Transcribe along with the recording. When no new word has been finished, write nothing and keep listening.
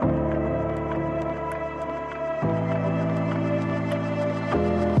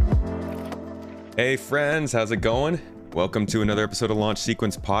Hey friends, how's it going? Welcome to another episode of Launch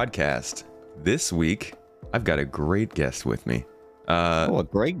Sequence Podcast. This week, I've got a great guest with me. A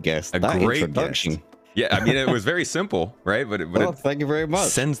great guest. That great introduction. guest. Yeah, I mean, it was very simple, right? But it Thank you very much.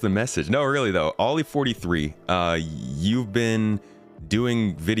 sends the message. No, really though, Ollie43, you've been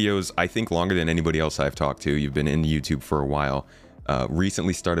doing videos, I think, longer than anybody else I've talked to. You've been in YouTube for a while.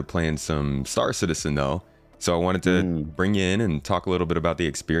 Recently started playing some Star Citizen though. So I wanted to bring you in and talk a little bit about the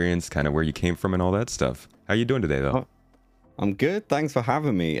experience, kind of where you came from and all that stuff. How you doing today, though? I'm good. Thanks for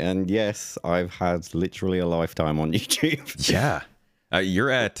having me. And yes, I've had literally a lifetime on YouTube. Yeah. You're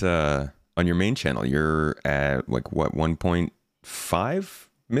at, on your main channel, you're at, like, what, 1.5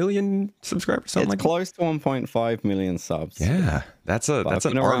 million subscribers? Something like that? Close to 1.5 million subs. Yeah. That's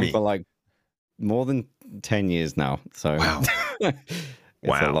an army. For like more than 10 years now. So Wow. it's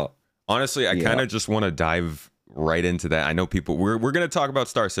a lot. Honestly, I kind of just want to dive right into that. I know people, we're going to talk about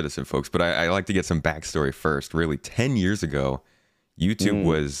Star Citizen, folks, but I like to get some backstory first. Really, 10 years ago, YouTube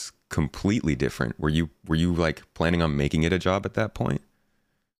was completely different. Were you like planning on making it a job at that point?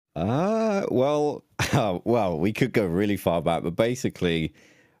 Well, we could go really far back, but basically,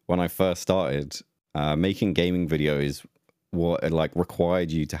 when I first started, making gaming videos, what it like required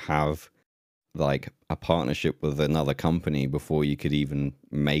you to have like a partnership with another company before you could even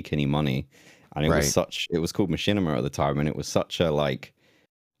make any money. And it was called Machinima at the time, and it was such a like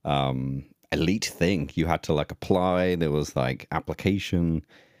elite thing. You had to like apply, there was like application,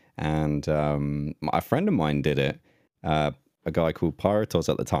 and a friend of mine did it. A guy called Pyrotos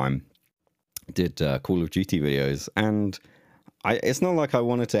at the time did Call of Duty videos, and it's not like I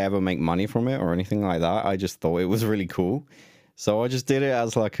wanted to ever make money from it or anything like that. I just thought it was really cool. So I just did it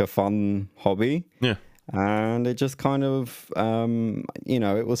as like a fun hobby. Yeah. And it just kind of,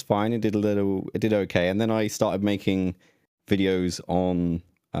 it was fine. It did okay. And then I started making videos on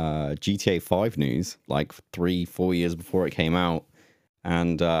GTA 5 news, like 3-4 years before it came out.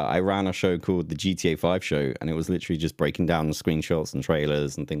 And I ran a show called the GTA 5 Show, and it was literally just breaking down the screenshots and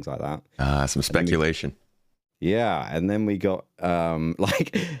trailers and things like that. Some speculation. And then we got,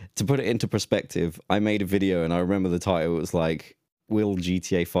 like, to put it into perspective, I made a video, and I remember the title was like, will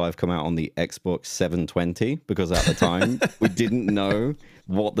GTA 5 come out on the Xbox 720? Because at the time, we didn't know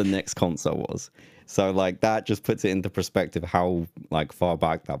what the next console was. So, like, that just puts it into perspective how, like, far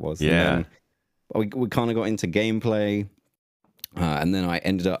back that was. Yeah. And then we kind of got into gameplay, and then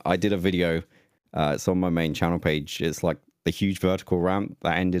I did a video, it's on my main channel page. It's like the huge vertical ramp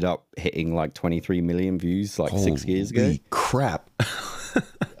that ended up hitting like 23 million views like 6 years ago. Holy crap.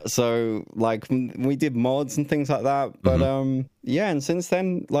 So like we did mods and things like that, but and since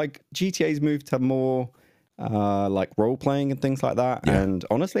then like GTA's moved to more like role playing and things like that. And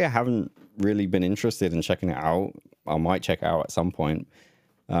honestly, I haven't really been interested in checking it out. I might check it out at some point.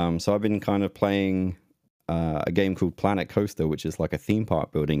 So I've been kind of playing a game called Planet Coaster, which is like a theme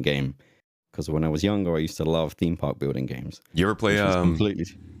park building game. Because when I was younger, I used to love theme park building games. You ever play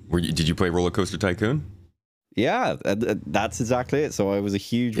did you play Roller Coaster Tycoon? Yeah, that's exactly it. So I was a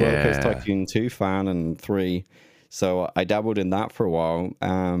huge Roller Coaster Tycoon 2 fan and 3. So I dabbled in that for a while.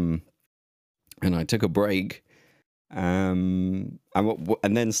 And I took a break. And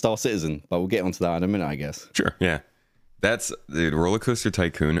then Star Citizen. But we'll get onto that in a minute, I guess. Sure, yeah. That's the Roller Coaster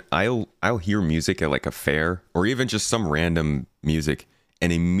Tycoon. I'll hear music at like a fair or even just some random music,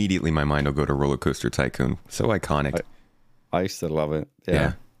 and immediately my mind will go to Roller Coaster Tycoon. So iconic. I used to love it.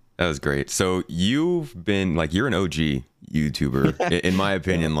 Yeah. That was great. So you've been like, you're an OG YouTuber, in my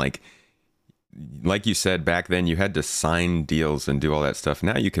opinion. Like you said, back then you had to sign deals and do all that stuff.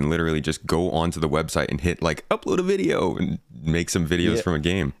 Now you can literally just go onto the website and hit like upload a video and make some videos from a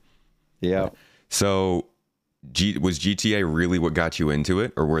game. Yeah. So was GTA really what got you into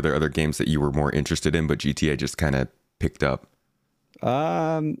it, or were there other games that you were more interested in, but GTA just kind of picked up?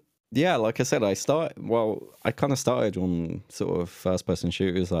 Yeah, like I said, I kind of started on sort of first-person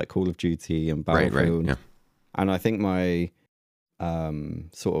shooters like Call of Duty and Battlefield. Right, yeah. And I think my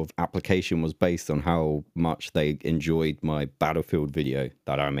sort of application was based on how much they enjoyed my Battlefield video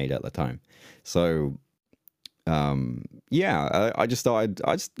that I made at the time. So, I just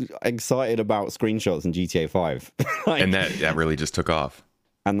excited about screenshots in GTA 5. And that really just took off.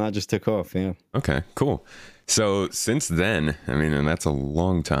 And that just took off, yeah. Okay, cool. So since then, I mean, and that's a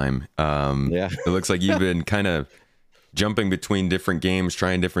long time. It looks like you've been kind of jumping between different games,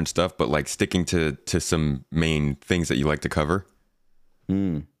 trying different stuff, but like sticking to some main things that you like to cover.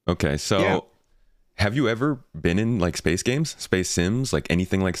 Okay, so have you ever been in like space games, space sims, like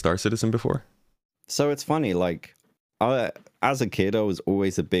anything like Star Citizen before? So it's funny, like as a kid, I was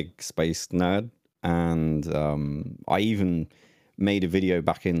always a big space nerd, and I even made a video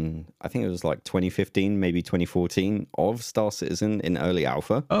back in, I think it was like 2015, maybe 2014, of Star Citizen in early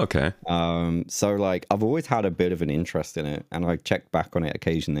alpha. Oh, okay. So like I've always had a bit of an interest in it, and I check back on it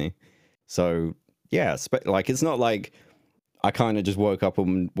occasionally. So yeah, like it's not like I kind of just woke up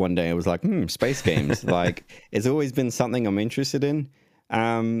one day and was like, space games. Like it's always been something I'm interested in.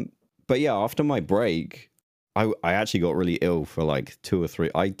 But yeah, after my break, I actually got really ill for like 2 or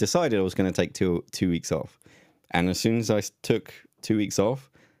 3. I decided I was going to take two weeks off. And as soon as I took 2 weeks off,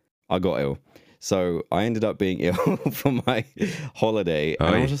 I got ill. So I ended up being ill for my holiday.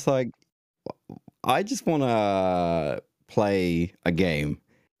 And I was just like, I just want to play a game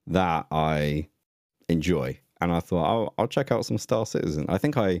that I enjoy. And I thought, I'll check out some Star Citizen. I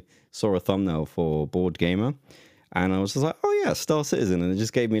think I saw a thumbnail for Board Gamer. And I was just like, oh yeah, Star Citizen. And it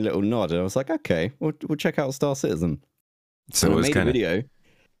just gave me a little nod. And I was like, okay, we'll check out Star Citizen. So it was kind of... video.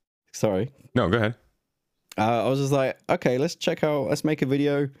 Sorry. No, go ahead. I was just like, okay, let's make a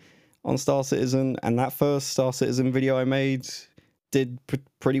video on Star Citizen. And that first Star Citizen video I made did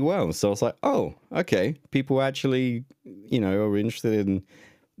pretty well. So I was like, oh, okay, people actually, are interested in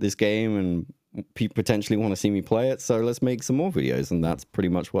this game and people potentially want to see me play it. So let's make some more videos. And that's pretty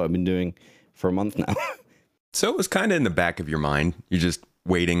much what I've been doing for a month now. So it was kind of in the back of your mind. You're just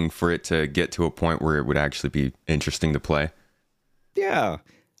waiting for it to get to a point where it would actually be interesting to play. Yeah.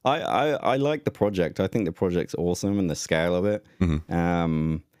 I like the project. I think the project's awesome and the scale of it.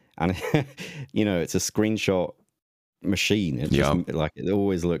 Mm-hmm. And it's a screenshot machine. It just like it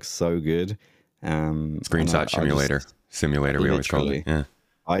always looks so good. Screenshot simulator. We always call it. Yeah.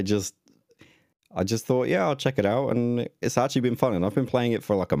 I just thought, yeah, I'll check it out, and it's actually been fun. And I've been playing it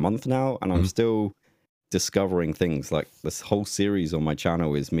for like a month now, and I'm still discovering things. Like this whole series on my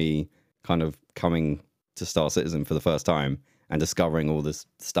channel is me kind of coming to Star Citizen for the first time and discovering all this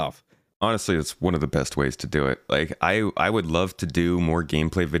stuff. Honestly, it's one of the best ways to do it. Like I would love to do more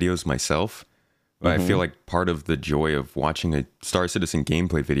gameplay videos myself, but I feel like part of the joy of watching a Star Citizen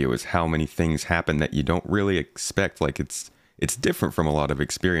gameplay video is how many things happen that you don't really expect. Like it's different from a lot of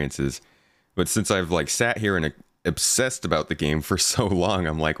experiences. But since I've like sat here and obsessed about the game for so long,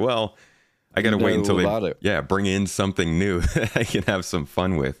 I'm like, well, I gotta wait until they bring in something new that I can have some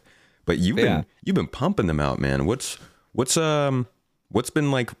fun with. But you've been pumping them out, man. What's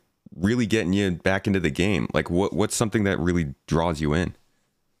been like really getting you back into the game? Like what's something that really draws you in?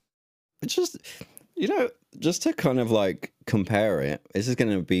 It's just, just to kind of like compare it. This is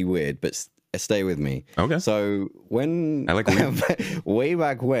going to be weird, but stay with me. Okay. So when I like way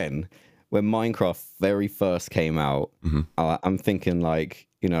back when Minecraft very first came out, I'm thinking like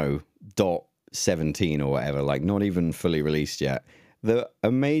 .17 or whatever, like not even fully released yet. The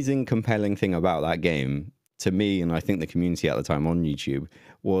amazing, compelling thing about that game to me, and I think the community at the time on YouTube,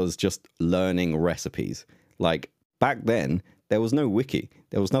 was just learning recipes. Like back then, there was no wiki.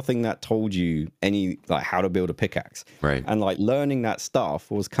 There was nothing that told you like how to build a pickaxe. Right. And like learning that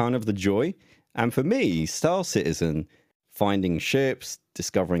stuff was kind of the joy. And for me, Star Citizen, finding ships,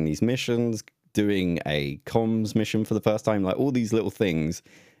 discovering these missions, doing a comms mission for the first time, like all these little things,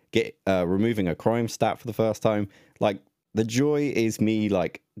 removing a crime stat for the first time. Like the joy is me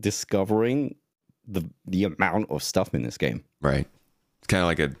like discovering the amount of stuff in this game. Right. It's kind of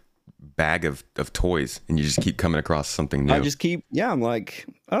like a bag of toys, and you just keep coming across something new. I'm like,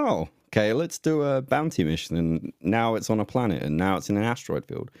 oh, okay, let's do a bounty mission, and now it's on a planet, and now it's in an asteroid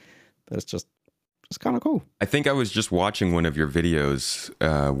field. That's just kind of cool. I think I was just watching one of your videos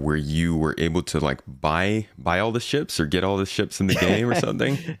where you were able to like buy all the ships or get all the ships in the game or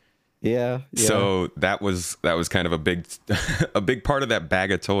something. Yeah. So that was kind of a big part of that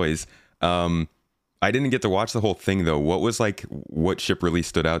bag of toys. I didn't get to watch the whole thing though. What ship really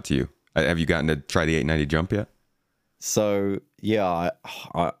stood out to you? Have you gotten to try the 890 jump yet? So yeah,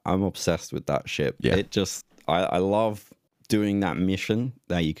 I'm obsessed with that ship. Yeah. It just, I love doing that mission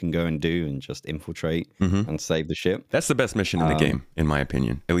that you can go and do and just infiltrate and save the ship. That's the best mission in the game, in my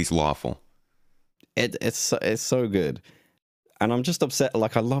opinion, at least lawful. It's so good. And I'm just upset.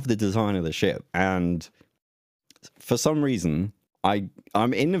 Like I love the design of the ship, and for some reason,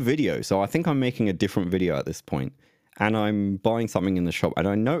 I'm in the video, so I think I'm making a different video at this point, and I'm buying something in the shop, and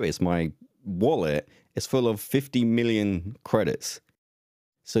I notice my wallet is full of 50 million credits.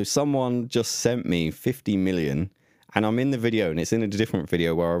 So someone just sent me 50 million, and I'm in the video, and it's in a different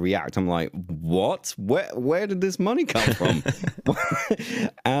video where I react. I'm like, what? Where did this money come from?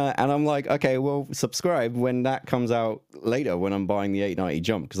 And I'm like, okay, well, subscribe when that comes out later, when I'm buying the 890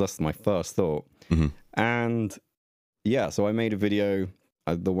 jump, because that's my first thought. And yeah, so I made a video,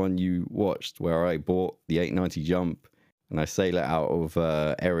 the one you watched, where I bought the 890 jump and I sail it out of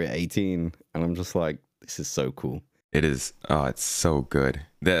Area 18, and I'm just like, this is so cool. It is. Oh, it's so good.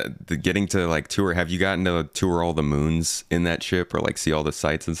 The getting to like tour. Have you gotten to tour all the moons in that ship, or like see all the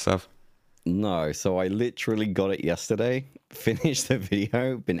sights and stuff? No, so I literally got it yesterday, finished the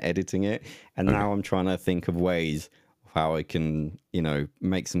video, been editing it, and now I'm trying to think of ways of how I can, you know,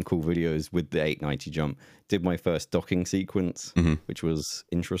 make some cool videos with the 890 jump. Did my first docking sequence, which was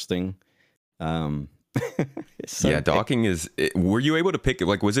interesting. Yeah, docking is. Were you able to pick it?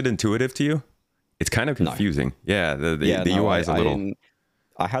 Like, was it intuitive to you? It's kind of confusing. No. Yeah, the UI is a little.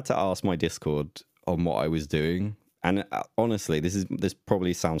 I had to ask my Discord on what I was doing. And honestly, this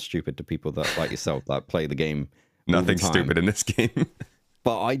probably sounds stupid to people that like yourself that play the game. Nothing stupid in this game.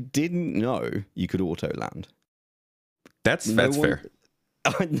 But I didn't know you could auto land. That's fair.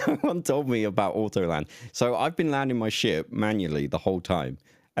 No one told me about auto land. So I've been landing my ship manually the whole time.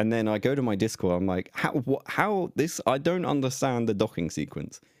 And then I go to my Discord. I'm like, how this? I don't understand the docking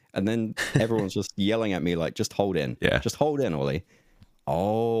sequence. And then everyone's just yelling at me like, just hold in. Yeah. Just hold in, Ollie.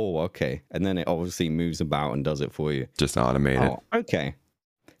 Oh, okay. And then it obviously moves about and does it for you. Just automate it. Oh, okay.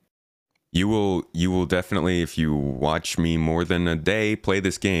 You will definitely, if you watch me more than a day play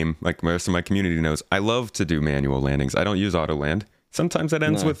this game, like most of my community knows, I love to do manual landings. I don't use auto land. Sometimes that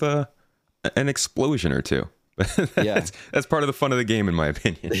ends with an explosion or two. That's part of the fun of the game, in my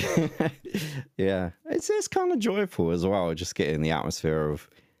opinion. Yeah. It's kind of joyful as well, just getting the atmosphere of,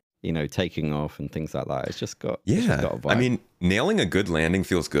 you know, taking off and things like that. It's just got a vibe. I mean, nailing a good landing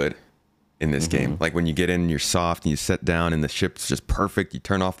feels good in this game. Like when you get in, you're soft and you set down and the ship's just perfect. You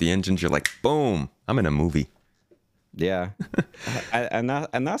turn off the engines, you're like, boom, I'm in a movie. Yeah. and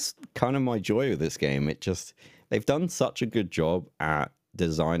that's kind of my joy with this game. They've done such a good job at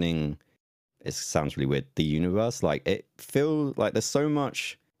designing, it sounds really weird, the universe. Like it feels like there's so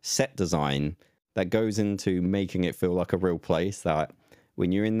much set design that goes into making it feel like a real place, that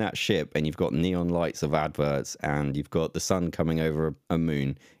when you're in that ship and you've got neon lights of adverts and you've got the sun coming over a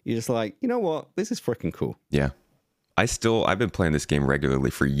moon, you're just like, you know what? This is freaking cool. Yeah. I've been playing this game regularly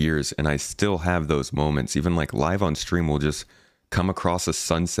for years, and I still have those moments. Even like live on stream, we'll just come across a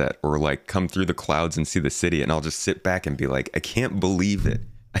sunset or like come through the clouds and see the city, and I'll just sit back and be like, I can't believe it.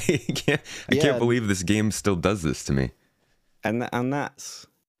 I can't believe this game still does this to me. And that's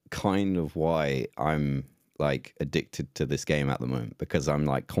kind of why I'm like addicted to this game at the moment, because I'm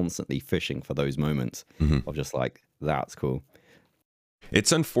like constantly fishing for those moments of just like, that's cool.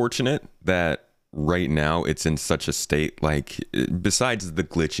 It's unfortunate that right now it's in such a state, like besides the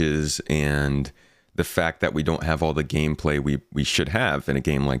glitches and the fact that we don't have all the gameplay we should have in a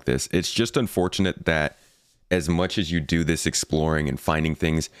game like this, it's just unfortunate that as much as you do this exploring and finding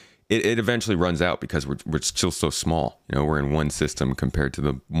things, it eventually runs out because we're still so small. You know, we're in one system compared to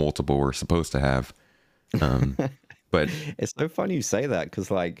the multiple we're supposed to have. But it's so funny you say that, because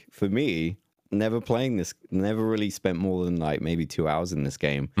like for me, never really spent more than like maybe 2 hours in this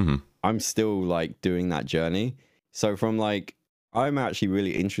game. I'm still like doing that journey. So from like, I'm actually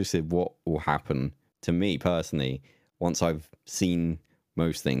really interested what will happen to me personally once I've seen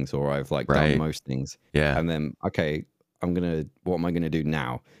most things, or I've like done most things. Yeah. And then, okay, what am I gonna do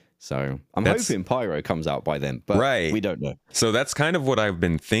now? So I'm hoping Pyro comes out by then, but we don't know. So that's kind of what I've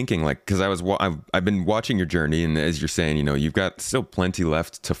been thinking, like, because I've been watching your journey, and as you're saying, you know, you've got still plenty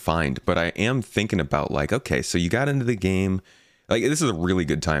left to find. But I am thinking about like, okay, so you got into the game, like this is a really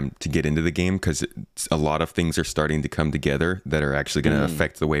good time to get into the game because a lot of things are starting to come together that are actually going to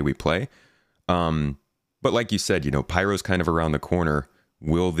affect the way we play. But like you said, you know, Pyro's kind of around the corner.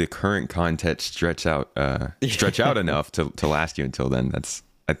 Will the current content stretch out enough to last you until then?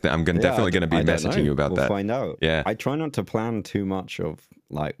 I'm definitely going to be messaging you about that. We'll find out. Yeah. I try not to plan too much of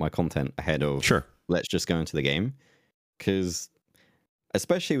like my content ahead of let's just go into the game, because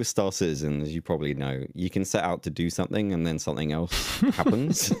especially with Star Citizen, as you probably know, you can set out to do something and then something else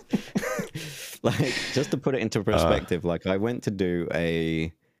happens. Like, just to put it into perspective, like I went to do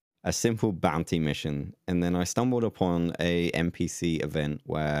a simple bounty mission, and then I stumbled upon a NPC event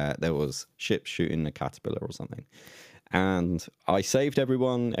where there was ships shooting a caterpillar or something. And I saved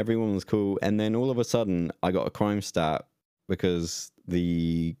everyone was cool, and then all of a sudden I got a crime stat because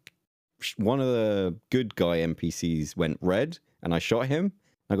one of the good guy NPCs went red and I shot him.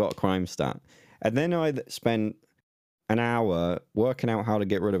 I got a crime stat. And then I spent an hour working out how to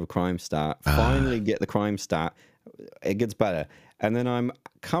get rid of a crime stat, finally get the crime stat. It gets better. And then I'm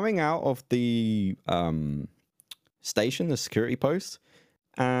coming out of the station, the security post,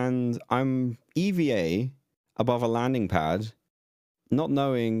 and I'm EVA above a landing pad, not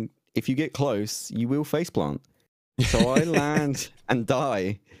knowing if you get close, you will faceplant. So I land and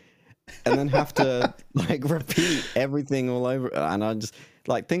die, and then have to like repeat everything all over. And I just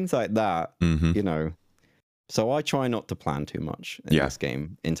like things like that, you know, So I try not to plan too much in this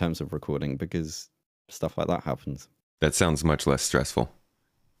game in terms of recording, because stuff like that happens. That sounds much less stressful.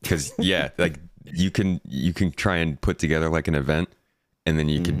 Because like you can try and put together like an event, and then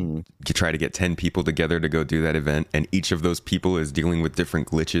you can try to get 10 people together to go do that event, and each of those people is dealing with different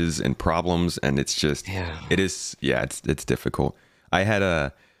glitches and problems, and it's just it's difficult.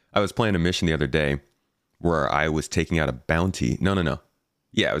 I was playing a mission the other day where I was taking out a bounty.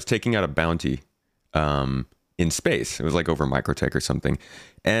 I was taking out a bounty in space. It was like over Microtech or something.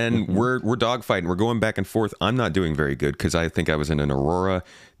 And we're dogfighting. We're going back and forth. I'm not doing very good because I think I was in an Aurora.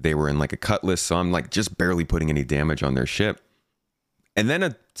 They were in like a Cutlass. So I'm like just barely putting any damage on their ship. And then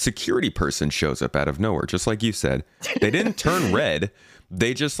a security person shows up out of nowhere, just like you said. They didn't turn red.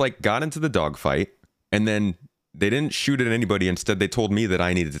 They just like got into the dogfight, and then they didn't shoot at anybody. Instead, they told me that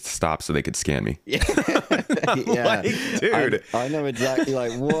I needed to stop so they could scan me. Yeah, like, dude. I know exactly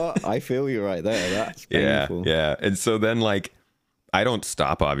like what. I feel you right there. That's painful. Yeah. And so then like, I don't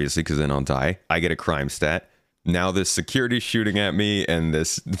stop, obviously, because then I'll die. I get a crime stat. Now this security's shooting at me, and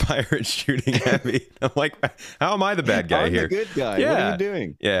this pirate shooting at me. I'm like, how am I the bad guy here? I'm the good guy. Yeah. What are you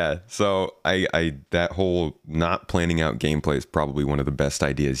doing? Yeah. So I that whole not planning out gameplay is probably one of the best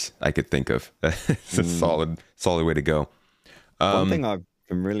ideas I could think of. It's a solid way to go. One thing I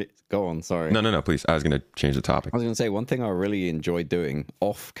can really go on. Sorry. No, please. I was going to change the topic. I was going to say one thing I really enjoy doing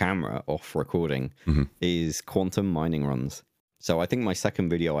off camera, off recording, is quantum mining runs. So I think my second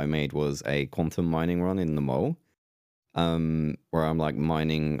video I made was a quantum mining run in the mole, where I'm like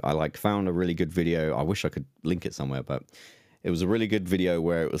mining. I like found a really good video. I wish I could link it somewhere, but it was a really good video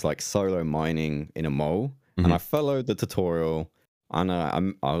where it was like solo mining in a mole, and I followed the tutorial. And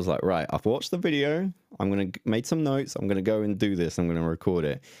I was like, right, I've watched the video. I'm gonna make some notes. I'm gonna go and do this. I'm gonna record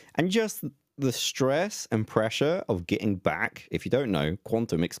it, and just the stress and pressure of getting back. If you don't know,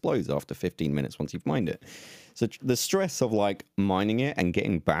 quantum explodes after 15 minutes once you've mined it. So the stress of like mining it and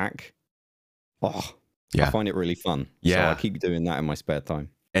getting back, I find it really fun. Yeah. So I keep doing that in my spare time.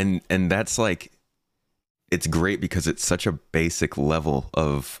 And that's like, it's great because it's such a basic level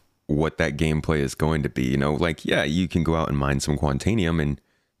of what that gameplay is going to be. You know, like, yeah, you can go out and mine some Quantanium and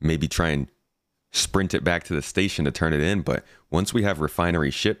maybe try and sprint it back to the station to turn it in. But once we have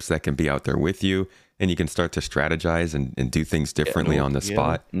refinery ships that can be out there with you, and you can start to strategize and do things differently on the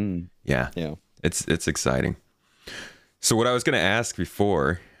spot. Yeah. It's exciting. So what I was going to ask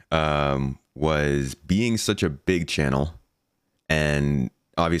before was, being such a big channel and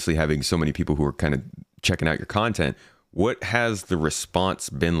obviously having so many people who are kind of checking out your content, what has the response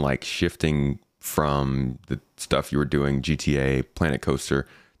been like shifting from the stuff you were doing, GTA, Planet Coaster,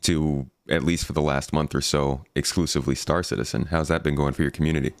 to, at least for the last month or so, exclusively Star Citizen? How's that been going for your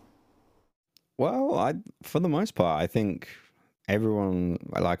community? Well, for the most part, I think everyone,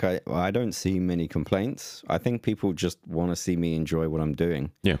 like, I don't see many complaints. I think people just want to see me enjoy what I'm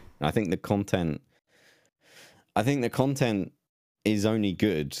doing. Yeah. And I think the content is only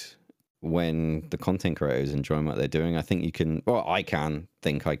good when the content creator is enjoying what they're doing. I think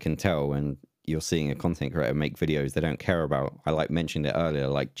I can tell when you're seeing a content creator make videos they don't care about. I like mentioned it earlier,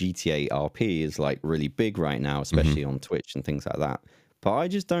 like GTA RP is like really big right now, especially on Twitch and things like that. But I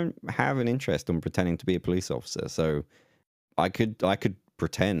just don't have an interest in pretending to be a police officer. So I could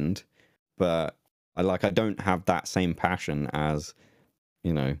pretend, but I don't have that same passion as,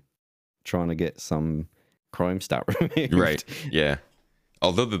 you know, trying to get some crime stat removed. Right. Yeah.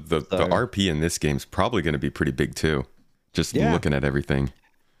 Although the RP in this game is probably going to be pretty big too, just looking at everything.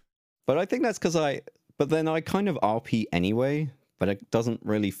 But I think that's because but then I kind of RP anyway, but it doesn't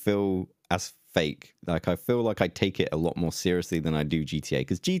really feel as fake. Like, I feel like I take it a lot more seriously than I do GTA,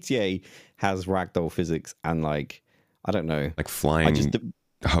 because GTA has ragdoll physics and, like, I don't know, like flying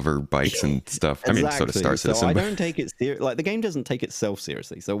hover bikes and stuff. Exactly. I mean, so does Star Citizen. So I don't take it serious. Like, the game doesn't take itself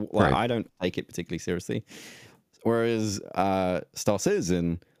seriously. So like, I don't take it particularly seriously. Whereas Star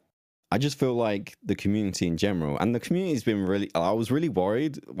Citizen, I just feel like the community in general, and the community's been really, I was really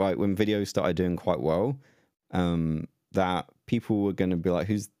worried, like, when videos started doing quite well, that people were going to be like,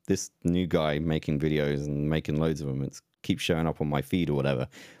 who's this new guy making videos and making loads of them? It keeps showing up on my feed or whatever.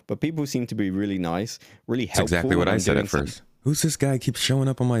 But people seem to be really nice, really helpful. That's exactly what I said at first. Who's this guy keeps showing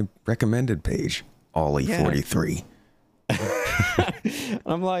up on my recommended page? Ollie43.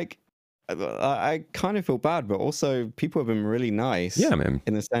 I'm like, I kind of feel bad, but also people have been really nice. Yeah, man.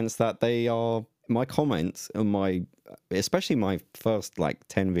 In the sense that they are, my comments and especially my first like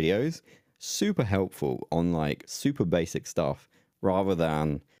 10 videos, super helpful on like super basic stuff, rather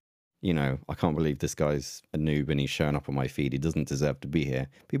than, you know, I can't believe this guy's a noob and he's showing up on my feed. He doesn't deserve to be here.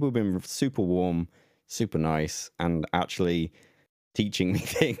 People have been super warm, super nice, and actually teaching me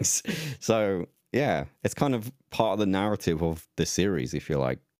things. So yeah, it's kind of part of the narrative of the series, if you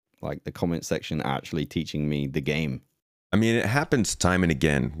like the comment section actually teaching me the game. I mean, it happens time and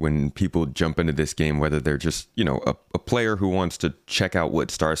again when people jump into this game, whether they're just, you know, a player who wants to check out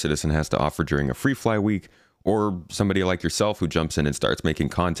what Star Citizen has to offer during a free fly week, or somebody like yourself who jumps in and starts making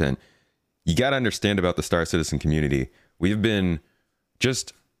content. You got to understand about the Star Citizen community. We've been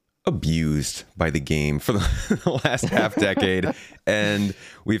just abused by the game for the last half decade, and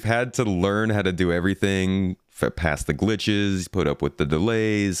we've had to learn how to do everything past the glitches, put up with the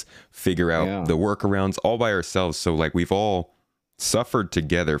delays, figure out the workarounds all by ourselves. So like we've all suffered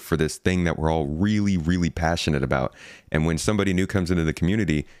together for this thing that we're all really, really passionate about. And when somebody new comes into the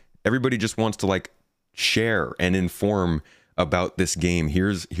community, everybody just wants to like share and inform about this game.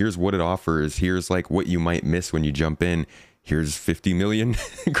 Here's what it offers. Here's like what you might miss when you jump in. Here's 50 million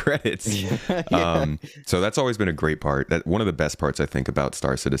credits. So that's always been a great part. That one of the best parts I think about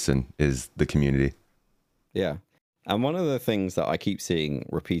Star Citizen is the community. Yeah. And one of the things that I keep seeing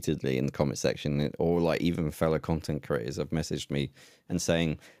repeatedly in the comment section, or like even fellow content creators have messaged me and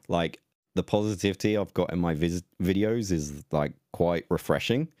saying like the positivity I've got in my videos is like quite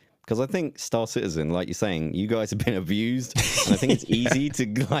refreshing. Because I think Star Citizen, like you're saying, you guys have been abused, and I think it's easy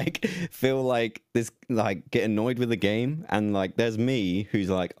to like feel like this, like get annoyed with the game, and like there's me who's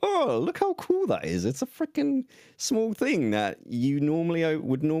like, oh, look how cool that is. It's a freaking small thing that you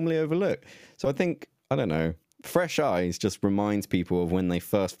would normally overlook. So I think, I don't know, fresh eyes just reminds people of when they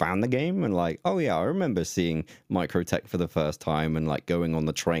first found the game, and like, oh yeah, I remember seeing Microtech for the first time, and like going on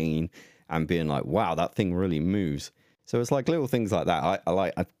the train and being like, wow, that thing really moves. So it's like little things like that.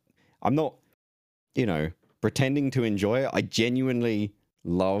 I'm not, you know, pretending to enjoy it. I genuinely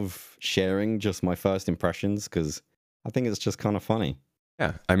love sharing just my first impressions because I think it's just kind of funny.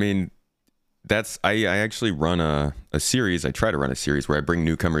 Yeah, I mean, I actually run a series. I try to run a series where I bring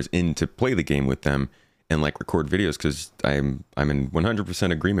newcomers in to play the game with them and like record videos because I'm in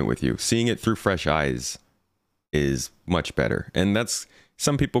 100% agreement with you. Seeing it through fresh eyes is much better, and that's.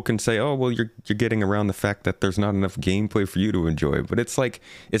 Some people can say, oh, well, you're getting around the fact that there's not enough gameplay for you to enjoy. But it's like,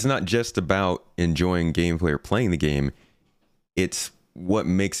 it's not just about enjoying gameplay or playing the game. It's what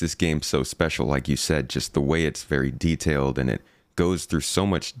makes this game so special. Like you said, just the way it's very detailed and it goes through so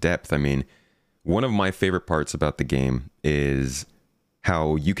much depth. I mean, one of my favorite parts about the game is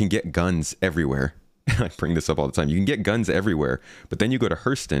how you can get guns everywhere. I bring this up all the time. You can get guns everywhere, but then you go to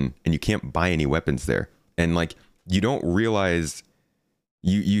Hurston and you can't buy any weapons there. And like, you don't realize...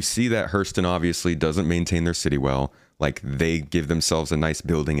 You see that Hurston obviously doesn't maintain their city well. Like they give themselves a nice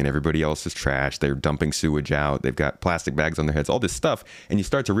building and everybody else is trash. They're dumping sewage out. They've got plastic bags on their heads, all this stuff. And you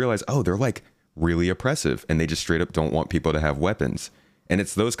start to realize, oh, they're like really oppressive and they just straight up don't want people to have weapons. And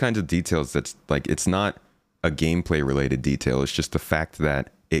it's those kinds of details that's like, it's not a gameplay related detail. It's just the fact that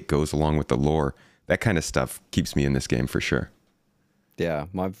it goes along with the lore. That kind of stuff keeps me in this game for sure. Yeah,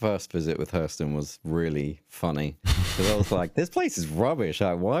 my first visit with Hurston was really funny because I was like, this place is rubbish.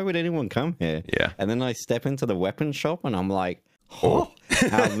 Like, why would anyone come here? Yeah. And then I step into the weapon shop and I'm like, oh,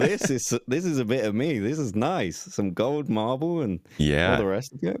 now this is a bit of me. This is nice. Some gold marble and all the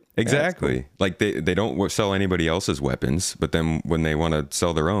rest of it. Exactly. Yeah, cool. Like they don't sell anybody else's weapons, but then when they want to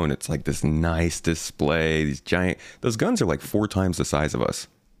sell their own, it's like this nice display. These giant, those guns are like 4 times the size of us.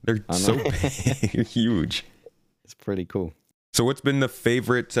 They're so big. They're huge. It's pretty cool. So what's been the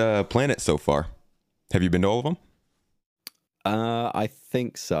favorite planet so far? Have you been to all of them? I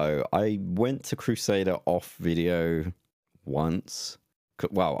think so. I went to Crusader off video once.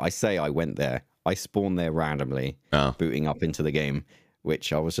 Well, I say I went there. I spawned there randomly, booting up into the game,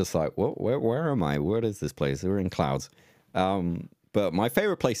 which I was just like, what? Where am I? Where is this place? We're in clouds. But my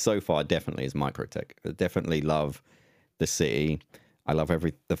favorite place so far definitely is Microtech. I definitely love the city. I love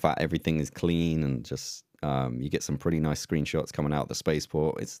the fact everything is clean and just... you get some pretty nice screenshots coming out of the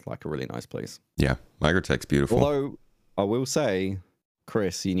spaceport. It's like a really nice place. Yeah, Microtech's beautiful. Although, I will say,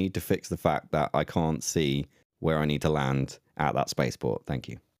 Chris, you need to fix the fact that I can't see where I need to land at that spaceport. Thank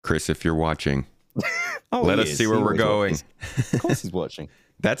you. Chris, if you're watching, let us see where we're going. Of course he's watching.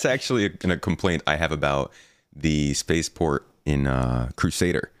 That's actually a complaint I have about the spaceport in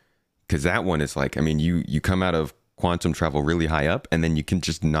Crusader. Because that one is like, I mean, you come out of quantum travel really high up, and then you can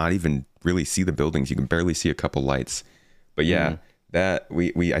just not even really see the buildings. You can barely see a couple lights. But yeah, that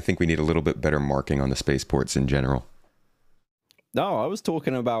I think we need a little bit better marking on the spaceports in general. No, I was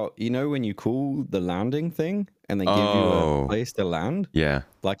talking about, you know, when you call the landing thing and they give you a place to land? Yeah.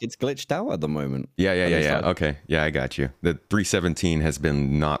 Like it's glitched out at the moment. Yeah. Like, okay. Yeah, I got you. The 317 has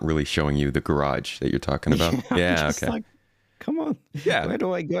been not really showing you the garage that you're talking about. Yeah, okay. Like, come on. Yeah. Where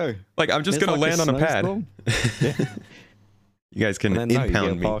do I go? Like, I'm just going to land on a pad. You guys can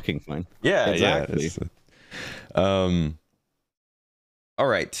impound me. Parking fine. Yeah, exactly. All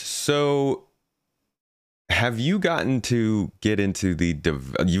right. So, have you gotten to get into the?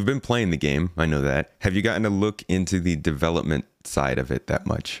 You've been playing the game. I know that. Have you gotten to look into the development side of it that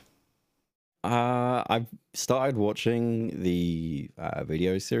much? I've started watching the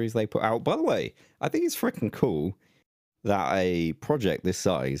video series they put out. By the way, I think it's freaking cool that a project this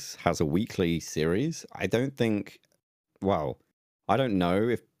size has a weekly series. I don't know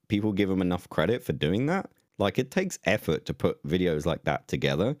if people give them enough credit for doing that. Like, it takes effort to put videos like that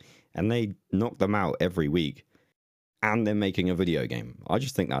together, and they knock them out every week, and they're making a video game. I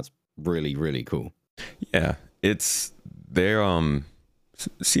just think that's really, really cool. Yeah, it's their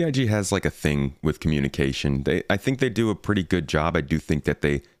CIG has like a thing with communication. I think they do a pretty good job. I do think that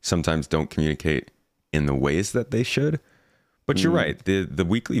they sometimes don't communicate in the ways that they should. But you're right. The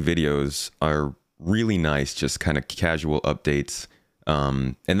weekly videos are really nice, just kind of casual updates.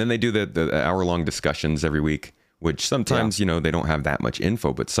 And then they do the hour-long discussions every week, which sometimes, you know, they don't have that much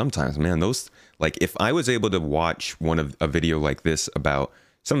info, but sometimes, man, those, like, if I was able to watch a video like this about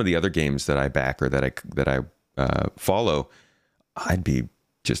some of the other games that I back or that I follow, I'd be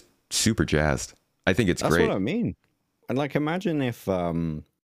just super jazzed. I think it's great. That's what I mean. And like, imagine if,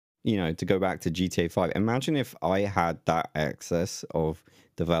 you know, to go back to GTA 5, imagine if I had that access of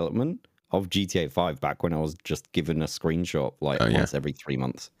development of GTA 5 back when I was just given a screenshot like once every 3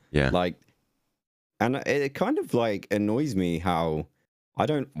 months. Yeah. Like, and it kind of like annoys me how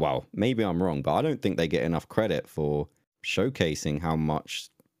maybe I'm wrong, but I don't think they get enough credit for showcasing how much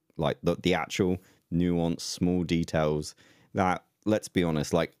like the actual nuance, small details that, let's be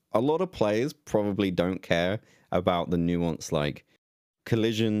honest, like a lot of players probably don't care about the nuance, like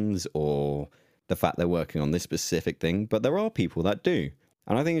collisions or the fact they're working on this specific thing, but there are people that do.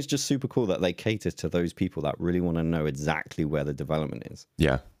 And I think it's just super cool that they cater to those people that really want to know exactly where the development is.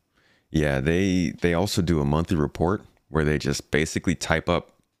 Yeah. Yeah, they also do a monthly report where they just basically type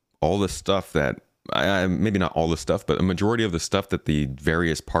up all the stuff that, maybe not all the stuff, but a majority of the stuff that the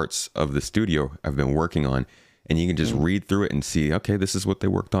various parts of the studio have been working on. And you can just read through it and see, okay, this is what they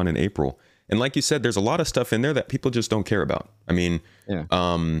worked on in April. And like you said, there's a lot of stuff in there that people just don't care about. I mean,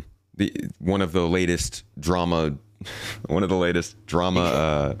 one of the latest drama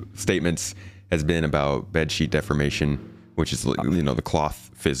statements has been about bedsheet deformation, which is, you know, the cloth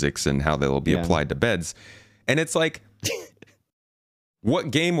physics and how they'll be applied to beds. And it's like,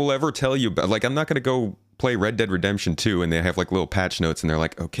 what game will ever tell you about, like, I'm not going to go play Red Dead Redemption 2 and they have like little patch notes and they're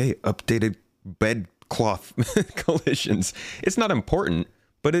like, okay, updated bed cloth collisions. It's not important,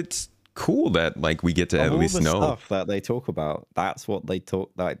 but it's cool that like we get to at least know stuff that they talk about. That's what they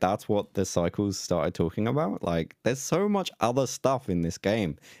talk, like that's what the cycles started talking about. Like, there's so much other stuff in this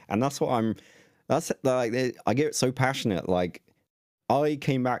game, and that's what I get so passionate. Like, I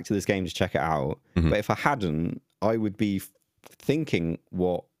came back to this game to check it out, but if I hadn't, I would be thinking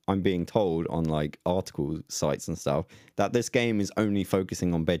what I'm being told on like article sites and stuff, that this game is only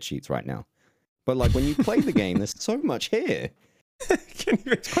focusing on bed sheets right now. But like, when you play the game, there's so much here.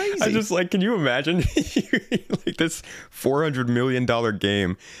 It's crazy. I just like, can you imagine like this $400 million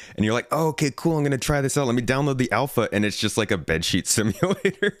game and you're like, oh, okay, cool, I'm gonna try this out, let me download the alpha, and it's just like a bedsheet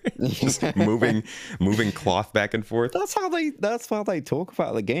simulator. Just moving cloth back and forth. That's how they talk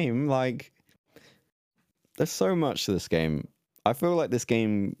about the game. Like, there's so much to this game. I feel like this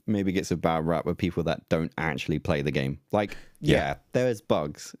game maybe gets a bad rap with people that don't actually play the game. Like, yeah, there's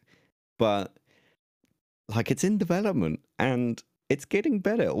bugs, but like, it's in development and it's getting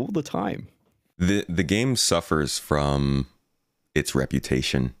better all the time. The game suffers from its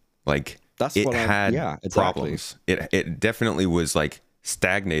reputation. Like, it had problems. It definitely was like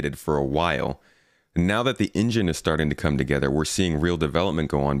stagnated for a while. Now that the engine is starting to come together, we're seeing real development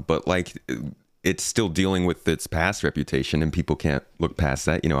go on, but like, it's still dealing with its past reputation, and people can't look past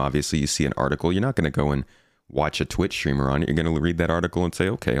that. You know, obviously you see an article, you're not going to go and watch a Twitch streamer on it. You're going to read that article and say,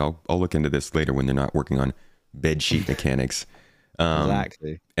 okay, I'll look into this later when they're not working on bedsheet mechanics.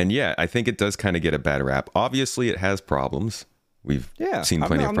 Exactly. And yeah, I think it does kind of get a bad rap. Obviously, it has problems. We've seen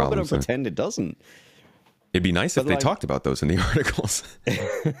plenty of problems. I'm not going to pretend it doesn't. It'd be nice if they talked about those in the articles.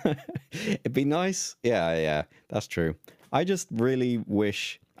 It'd be nice. Yeah, that's true. I just really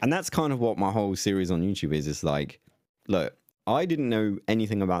wish, and that's kind of what my whole series on YouTube is. It's like, look, I didn't know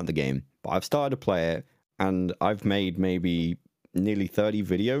anything about the game, but I've started to play it, and I've made maybe nearly 30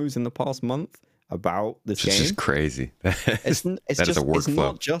 videos in the past month about this game. It's just crazy. It's not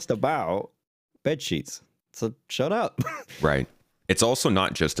just about bed sheets. So shut up. Right. It's also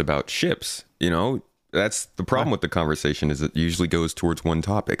not just about ships. You know, that's the problem with the conversation, is it usually goes towards one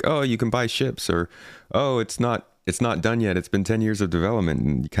topic. Oh, you can buy ships, or oh, it's not not done yet. It's been 10 years of development,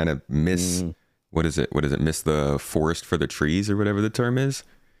 and you kind of miss what is it? Miss the forest for the trees, or whatever the term is.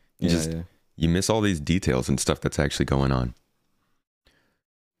 You miss all these details and stuff that's actually going on.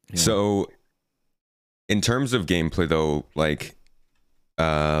 Yeah. So in terms of gameplay though, like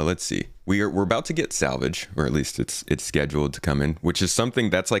let's see. We're about to get Salvage, or at least it's scheduled to come in, which is something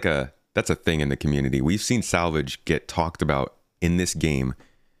that's a thing in the community. We've seen Salvage get talked about in this game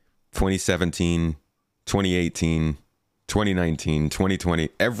 2017, 2018, 2019, 2020,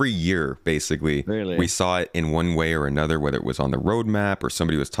 every year basically. Really? We saw it in one way or another, whether it was on the roadmap or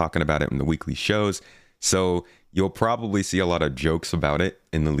somebody was talking about it in the weekly shows. So you'll probably see a lot of jokes about it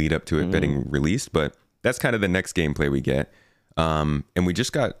in the lead up to it getting released, but that's kind of the next gameplay we get. And we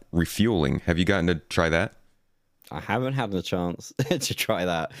just got Refueling. Have you gotten to try that? I haven't had the chance to try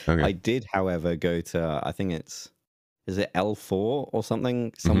that. Okay. I did, however, go to, I think is it L4 or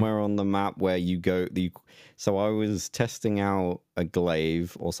something, somewhere on the map where you go. So I was testing out a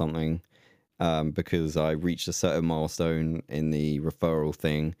glaive or something because I reached a certain milestone in the referral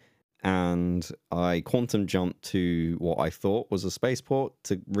thing, and I quantum jumped to what I thought was a spaceport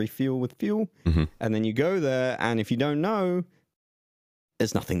to refuel with fuel. And then you go there, and if you don't know,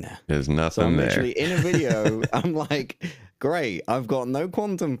 there's nothing there. There's nothing so I'm there. Literally in a video, I'm like, great, I've got no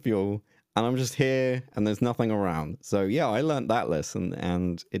quantum fuel, and I'm just here, and there's nothing around. So yeah, I learned that lesson,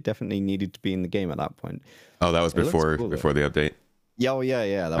 and it definitely needed to be in the game at that point. Oh, that was before the update?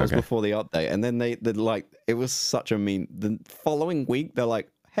 Yeah. That was before the update. And then they like, it was such a meme. The following week, they're like,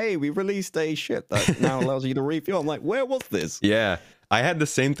 hey, we released a ship that now allows you to refuel. I'm like, where was this? Yeah, I had the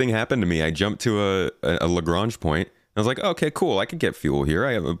same thing happen to me. I jumped to a Lagrange point. I was like, okay, cool. I could get fuel here.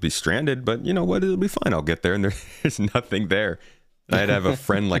 I would be stranded, but you know what? It'll be fine. I'll get there. And there's nothing there. I had to have a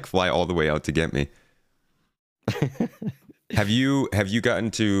friend like fly all the way out to get me. Have you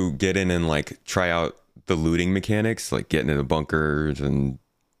gotten to get in and like try out the looting mechanics, like getting into bunkers and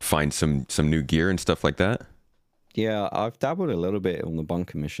find some new gear and stuff like that? Yeah, I've dabbled a little bit on the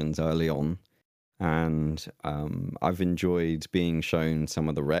bunker missions early on, and I've enjoyed being shown some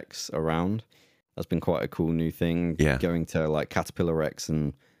of the wrecks around. That's been quite a cool new thing. Yeah. Going to like Caterpillar wrecks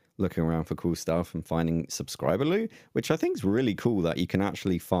and looking around for cool stuff and finding subscriber loot, which I think is really cool that you can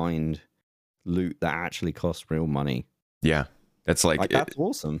actually find loot that actually costs real money. Yeah, that's like that's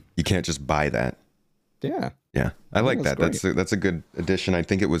awesome. You can't just buy that. Yeah. I like that. That's a good addition. I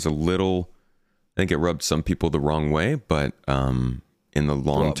think it was I think it rubbed some people the wrong way, but in the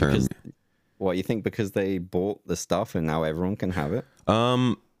long term. What, you think because they bought the stuff and now everyone can have it?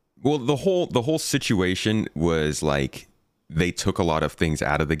 Well, the whole situation was like they took a lot of things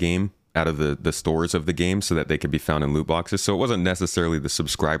out of the game, out of the stores of the game, so that they could be found in loot boxes. So it wasn't necessarily the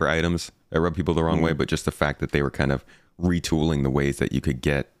subscriber items that rubbed people the wrong way, but just the fact that they were kind of retooling the ways that you could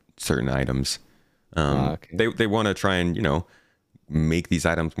get certain items. They want to try and, make these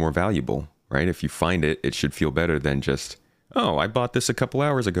items more valuable, right? If you find it, it should feel better than just, oh, I bought this a couple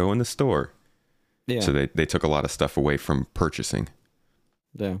hours ago in the store. Yeah. So they took a lot of stuff away from purchasing.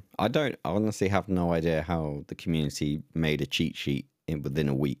 Yeah, I honestly have no idea how the community made a cheat sheet within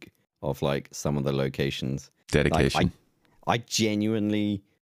a week of like some of the locations. Dedication. Like, I genuinely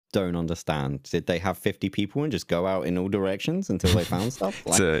don't understand. Did they have 50 people and just go out in all directions until they found stuff?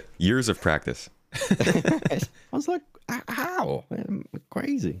 Like, it's years of practice. I was like, how?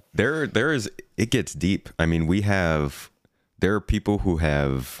 Crazy. It gets deep. I mean, there are people who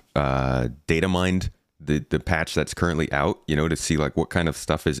have data mined the patch that's currently out, to see like what kind of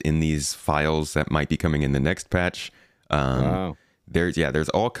stuff is in these files that might be coming in the next patch. Wow. There's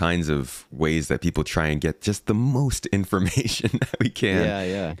all kinds of ways that people try and get just the most information that we can.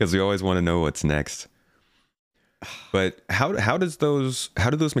 Yeah. Because we always want to know what's next. But how do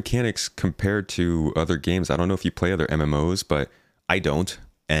those mechanics compare to other games? I don't know if you play other MMOs, but I don't,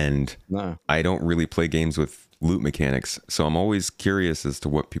 and I don't really play games with loot mechanics, so I'm always curious as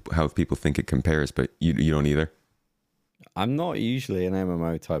to how people think it compares. But you don't either. I'm not usually an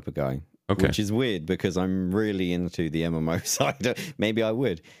MMO type of guy, which is weird because I'm really into the MMO side. Maybe I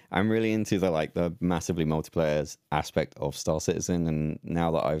would. I'm really into the massively multiplayer aspect of Star Citizen, and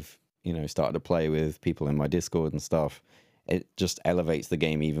now that I've started to play with people in my Discord and stuff, it just elevates the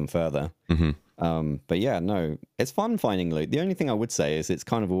game even further. But yeah, no, it's fun finding loot. The only thing I would say is it's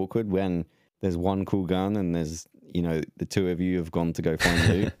kind of awkward when there's one cool gun and there's, the two of you have gone to go find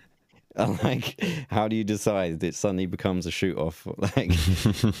loot. Like, how do you decide it suddenly becomes a shoot off? Like,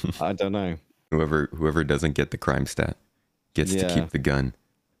 I don't know. Whoever doesn't get the crime stat gets to keep the gun.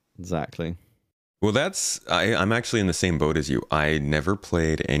 Exactly. Well, I'm actually in the same boat as you. I never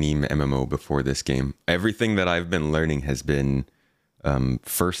played any MMO before this game. Everything that I've been learning has been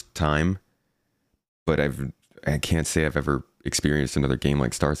first time, but I can't say I've ever experienced another game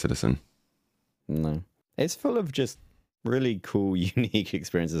like Star Citizen. No, it's full of just really cool, unique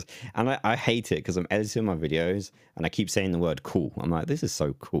experiences, and I hate it because I'm editing my videos and I keep saying the word cool. I'm like, this is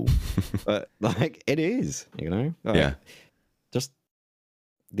so cool, but like it is, like, yeah, just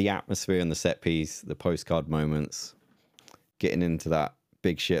the atmosphere and the set piece, the postcard moments, getting into that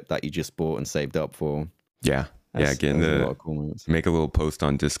big ship that you just bought and saved up for. Yeah, getting a lot of cool moments. Make a little post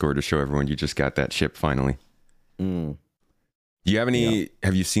on Discord to show everyone you just got that ship finally. Do you have any? Yeah.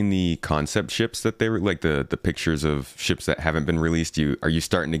 Have you seen the concept ships that they were like the pictures of ships that haven't been released? Are you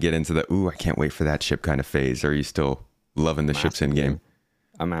starting to get into the I can't wait for that ship kind of phase? Or are you still loving the ships in game?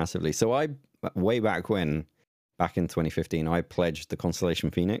 Massively. So way back in 2015, I pledged the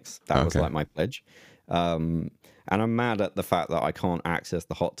Constellation Phoenix. That was like my pledge. And I'm mad at the fact that I can't access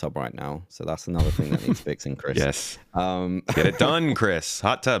the hot tub right now. So that's another thing that needs fixing, Chris. Yes. Get it done, Chris.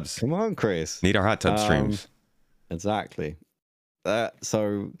 Hot tubs. Come on, Chris. Need our hot tub streams. Exactly.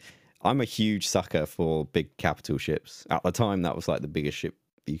 So I'm a huge sucker for big capital ships. At the time, that was like the biggest ship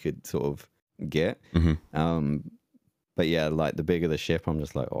you could sort of get. But yeah, like the bigger the ship, I'm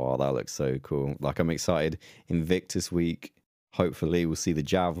just like, oh, that looks so cool. Like I'm excited. Invictus Week, hopefully we'll see the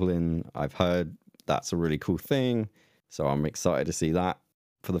Javelin. I've heard that's a really cool thing. So I'm excited to see that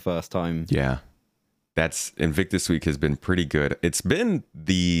for the first time. Yeah. That's Invictus Week has been pretty good. It's been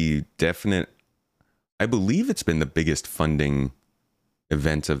I believe it's been the biggest funding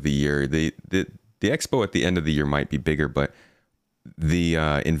event of the year. The expo at the end of the year might be bigger, but the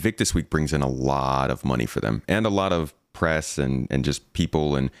Invictus Week brings in a lot of money for them and a lot of press and just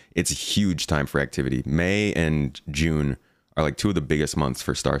people, and it's a huge time for activity. May and June are like two of the biggest months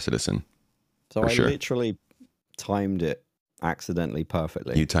for Star Citizen. So I literally timed it accidentally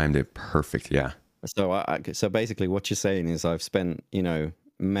perfectly. You timed it perfect, yeah. So basically what you're saying is I've spent,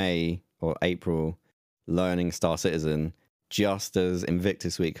 May or April learning Star Citizen just as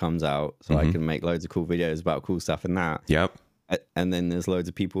Invictus Week comes out, so I can make loads of cool videos about cool stuff in that. Yep. And then there's loads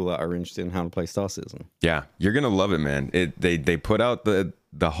of people that are interested in how to play Star Citizen. Yeah, you're gonna love it, man. They put out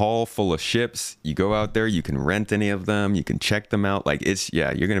the hall full of ships. You go out there, you can rent any of them, you can check them out. Like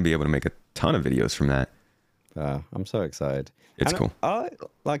you're gonna be able to make a ton of videos from that. I'm so excited. It's cool.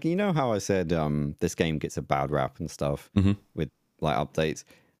 Like how I said this game gets a bad rap and stuff with like updates.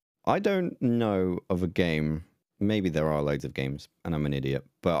 I don't know of a game. Maybe there are loads of games, and I'm an idiot.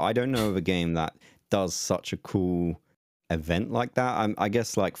 But I don't know of a game that does such a cool event like that. I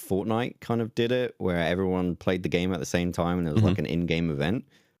guess like Fortnite kind of did it, where everyone played the game at the same time, and it was like an in-game event.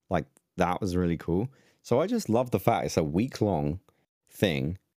 Like that was really cool. So I just love the fact it's a week-long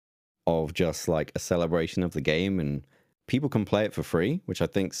thing of just like a celebration of the game, and people can play it for free, which I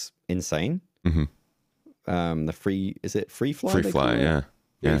think's insane. The free, is it Free Fly? Free Fly, yeah.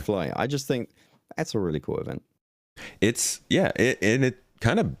 Free Fly. I just think that's a really cool event. It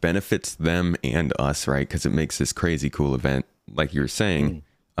kind of benefits them and us, right? Because it makes this crazy cool event, like you're saying,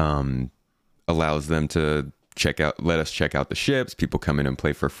 allows them to let us check out the ships. People come in and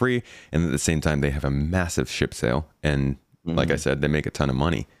play for free, and at the same time, they have a massive ship sale, and like I said, they make a ton of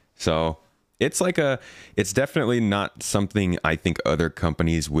money. So it's definitely not something I think other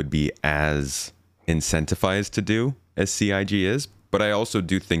companies would be as incentivized to do as CIG is, but I also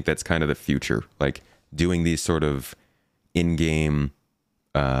do think that's kind of the future, like doing these sort of in-game,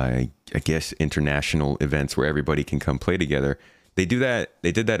 I guess, international events where everybody can come play together. They do that.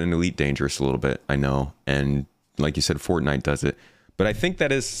 They did that in Elite Dangerous a little bit, I know, and like you said, Fortnite does it. But I think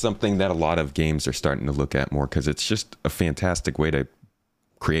that is something that a lot of games are starting to look at more, because it's just a fantastic way to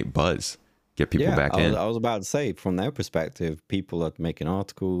create buzz, get people back in. I was about to say, from their perspective, people are making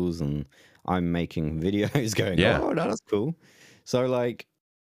articles and I'm making videos going, oh, no, that's cool. So like,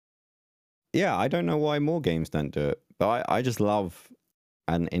 yeah, I don't know why more games don't do it, but I just love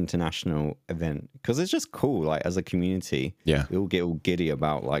an international event because it's just cool. Like as a community, we all get all giddy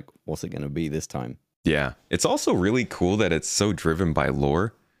about like, what's it going to be this time? Yeah. It's also really cool that it's so driven by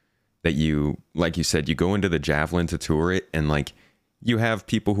lore that you, like you said, you go into the Javelin to tour it, and like you have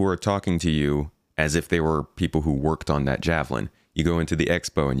people who are talking to you as if they were people who worked on that Javelin. You go into the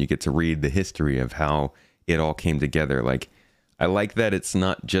expo and you get to read the history of how it all came together. Like, I like that it's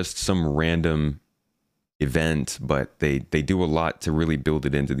not just some random event, but they do a lot to really build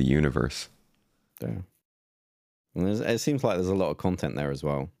it into the universe. Yeah. And it seems like there's a lot of content there as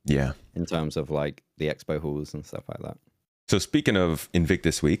well. Yeah. In terms of like the expo halls and stuff like that. So speaking of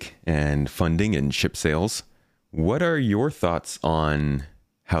Invictus Week and funding and ship sales, what are your thoughts on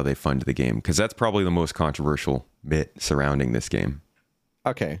how they fund the game? Because that's probably the most controversial bit surrounding this game.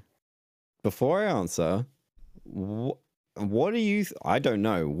 Okay. Before I answer, what do you? I don't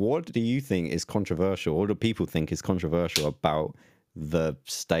know. What do you think is controversial, or do people think is controversial about the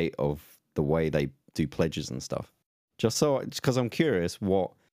state of the way they do pledges and stuff? Just so, because I'm curious,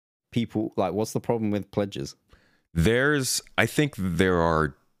 what people like. What's the problem with pledges? I think there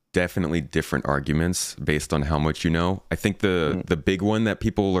are definitely different arguments based on how much you know. I think the big one that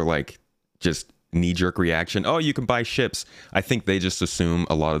people are like just knee-jerk reaction, oh, you can buy ships. I think they just assume,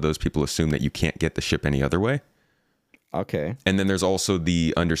 a lot of those people assume that you can't get the ship any other way. Okay. And then there's also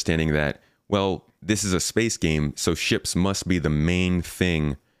the understanding that, well, this is a space game, so ships must be the main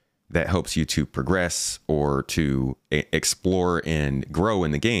thing that helps you to progress or to explore and grow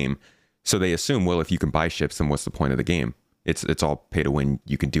in the game. So they assume, well, if you can buy ships, then what's the point of the game? It's all pay to win.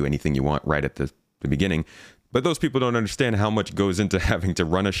 You can do anything you want right at the beginning. But those people don't understand how much goes into having to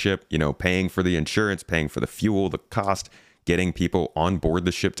run a ship, you know, paying for the insurance, paying for the fuel, the cost, getting people on board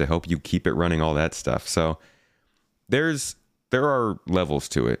the ship to help you keep it running, all that stuff. So there are levels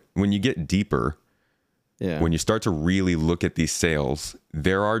to it. When you get deeper, when you start to really look at these sales,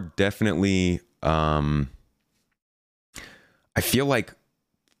 there are definitely, I feel like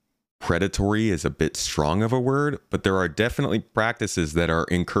predatory is a bit strong of a word, but there are definitely practices that are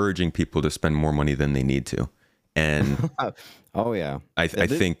encouraging people to spend more money than they need to. And I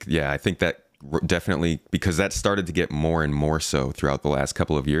think that definitely, because that started to get more and more so throughout the last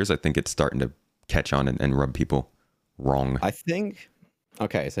couple of years, I think it's starting to catch on and rub people wrong. I think,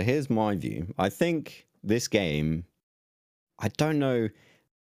 okay, so here's my view. I think this game, I don't know,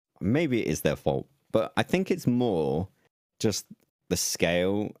 maybe it is their fault, but I think it's more just the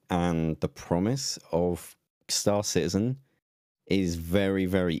scale and the promise of Star Citizen is very,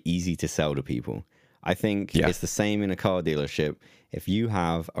 very easy to sell to people. I think it's the same in a car dealership. If you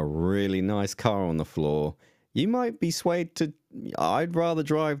have a really nice car on the floor, you might be swayed to, I'd rather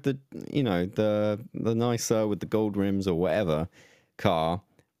drive the nicer with the gold rims or whatever car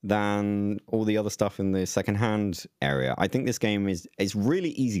than all the other stuff in the secondhand area. I think this game is really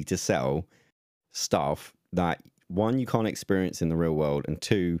easy to sell stuff that, one, you can't experience in the real world, and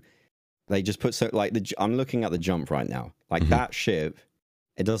two, they just put I'm looking at the jump right now. Like that ship,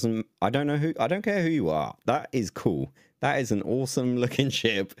 I don't care who you are. That is cool. That is an awesome looking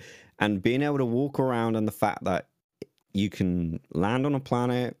ship, and being able to walk around, and the fact that you can land on a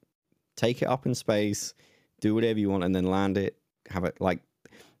planet, take it up in space, do whatever you want, and then land it, have it like,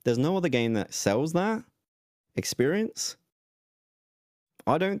 there's no other game that sells that experience.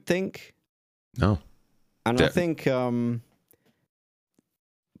 I don't think. No. And I think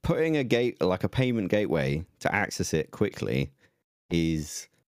putting a payment gateway to access it quickly is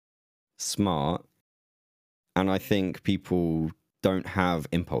smart. And I think people don't have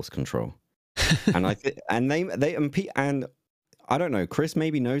impulse control. And I don't know, Chris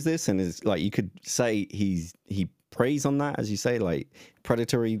maybe knows this, and is like, you could say he preys on that, as you say, like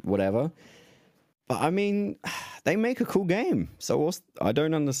predatory, whatever. But I mean, they make a cool game. So I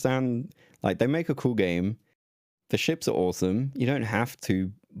don't understand. Like, they make a cool game. The ships are awesome. You don't have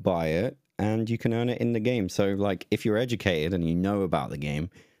to buy it, and you can earn it in the game. So, like, if you're educated and you know about the game,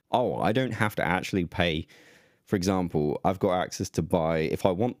 I don't have to actually pay. For example, I've got access to buy, if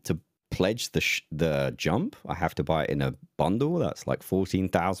I want to pledge the jump, I have to buy it in a bundle. That's like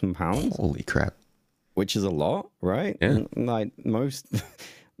 £14,000. Holy crap. Which is a lot, right? Yeah. And like most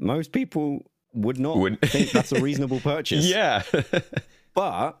people would not think that's a reasonable purchase. Yeah.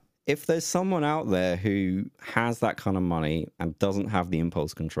 But if there's someone out there who has that kind of money and doesn't have the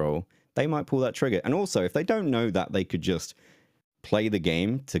impulse control, they might pull that trigger. And also, if they don't know that they could just play the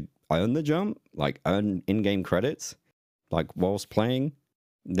game to earn the jump, like earn in-game credits, like whilst playing,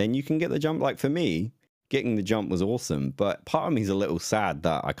 then you can get the jump. Like for me, getting the jump was awesome, but part of me is a little sad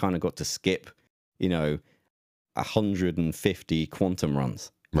that I kind of got to skip, 150 quantum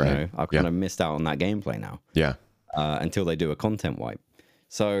runs. Right. I've kind of missed out on that gameplay now. Yeah. Until they do a content wipe.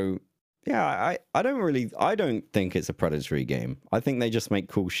 So yeah, I don't think it's a predatory game. I think they just make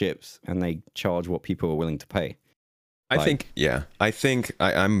cool ships and they charge what people are willing to pay. I think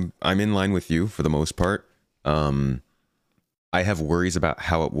I'm in line with you for the most part. I have worries about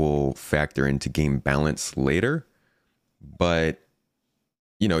how it will factor into game balance later, but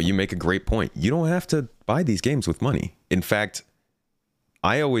you make a great point. You don't have to buy these games with money. In fact,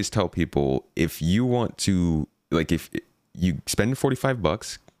 I always tell people, if you want to, like, if you spend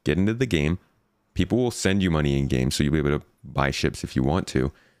 $45, get into the game, people will send you money in game, so you'll be able to buy ships if you want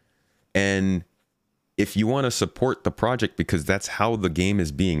to. And if you want to support the project, because that's how the game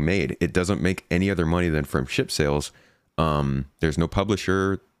is being made, it doesn't make any other money than from ship sales. There's no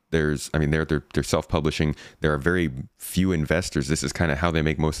publisher. They're self-publishing. There are very few investors. This is kind of how they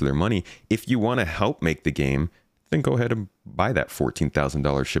make most of their money. If you want to help make the game, then go ahead and buy that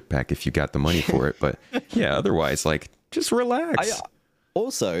 $14,000 ship pack if you got the money for it. But yeah, otherwise, like, just relax.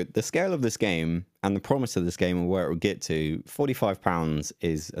 Also, the scale of this game and the promise of this game and where it will get to, £45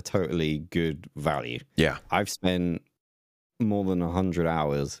 is a totally good value. Yeah. I've spent more than 100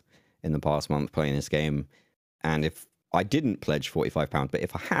 hours in the past month playing this game. And if I didn't pledge £45, but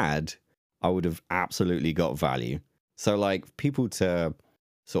if I had, I would have absolutely got value. So, like, people to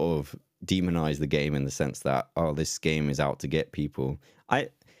sort of demonize the game in the sense that, oh, this game is out to get people.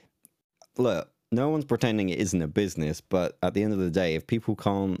 Look, no one's pretending it isn't a business, but at the end of the day, if people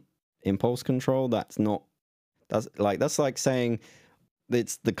can't impulse control, that's like saying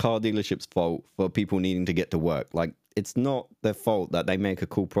it's the car dealership's fault for people needing to get to work. Like, it's not their fault that they make a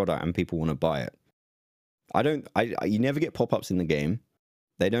cool product and people want to buy it. You never get pop-ups in the game.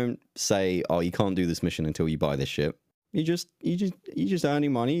 They don't say, oh, you can't do this mission until you buy this ship. You just earn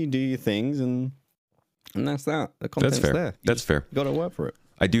your money, you do your things, and that's that. The content's there. That's fair. You got to work for it.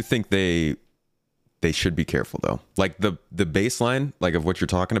 I do think they should be careful though. Like the baseline, like of what you're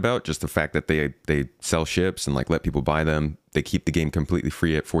talking about, just the fact that they sell ships and like let people buy them. They keep the game completely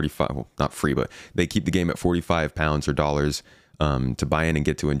free at 45. Well, not free, but they keep the game at £45 or dollars to buy in and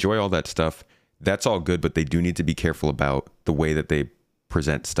get to enjoy all that stuff. That's all good, but they do need to be careful about the way that they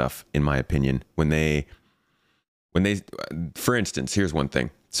present stuff, in my opinion. When they, for instance, here's one thing.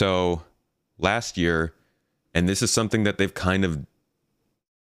 So last year, and this is something that they've kind of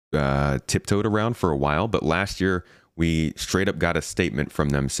tiptoed around for a while, but last year we straight up got a statement from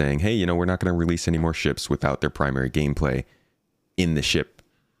them saying, hey, you know, we're not going to release any more ships without their primary gameplay in the ship.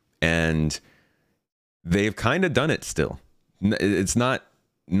 And they've kind of done it still. It's not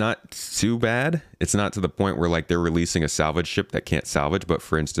too bad. It's not to the point where like they're releasing a salvage ship that can't salvage, but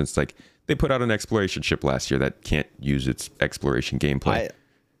for instance, like they put out an exploration ship last year that can't use its exploration gameplay.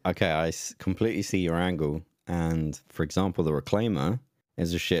 I completely see your angle. And for example, the Reclaimer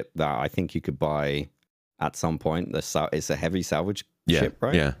is a ship that I think you could buy at some point. It's a heavy salvage ship,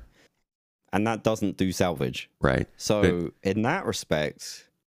 right? Yeah. And that doesn't do salvage. Right. So in that respect,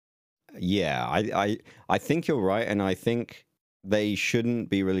 yeah, I think you're right. And I think they shouldn't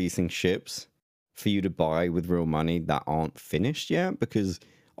be releasing ships for you to buy with real money that aren't finished yet, because,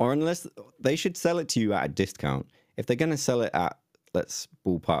 or unless they should sell it to you at a discount. If they're going to sell it at, let's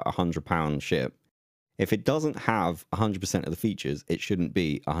ballpark, £100 ship, if it doesn't have 100% of the features, it shouldn't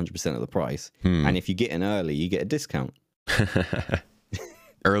be 100% of the price. And if you get in early, you get a discount.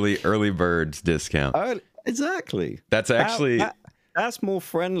 early birds discount. Exactly. That's actually... That's more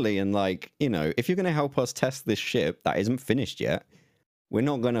friendly, and like, you know, if you're going to help us test this ship that isn't finished yet, we're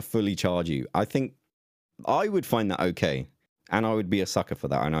not going to fully charge you. I think I would find that okay, and I would be a sucker for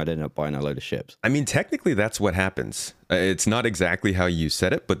that, and I'd end up buying a load of ships. I mean, technically, that's what happens. It's not exactly how you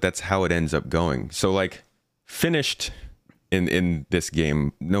said it, but that's how it ends up going. So, like, finished in this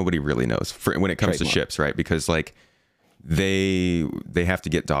game, nobody really knows when it comes to ships, right? Because, like, they have to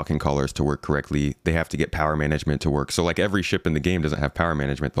get docking collars to work correctly. They have to get power management to work. So like every ship in the game doesn't have power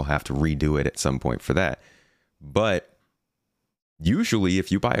management. They'll have to redo it at some point for that. But usually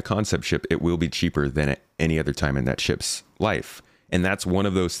if you buy a concept ship, it will be cheaper than at any other time in that ship's life. And that's one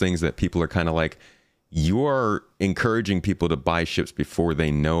of those things that people are kind of like, you're encouraging people to buy ships before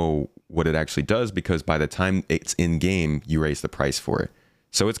they know what it actually does, because by the time it's in game, you raise the price for it.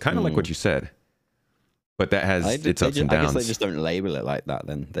 So it's kind of like what you said. But that has its ups and downs. I guess they just don't label it like that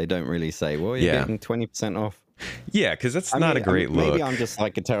then. They don't really say, well, you're getting 20% off. Yeah, because that's not a great look. Maybe I'm just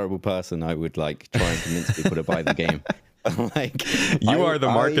like a terrible person. I would like try and convince people to buy the game. Like, you are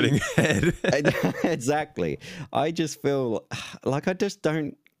the marketing head. Exactly. I just feel like I just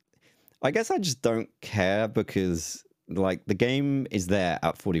don't care, because like the game is there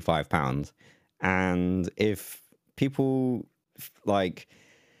at £45. And if people like,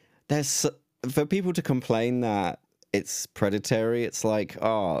 for people to complain that it's predatory, it's like,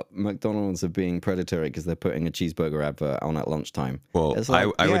 oh, McDonald's are being predatory because they're putting a cheeseburger advert on at lunchtime. Well, like,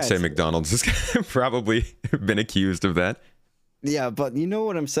 I would say McDonald's has probably been accused of that. Yeah, but you know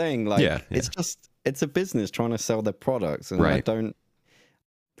what I'm saying? Like, it's a business trying to sell their products. And I don't,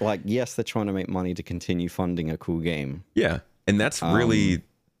 like, yes, they're trying to make money to continue funding a cool game. Yeah, and that's really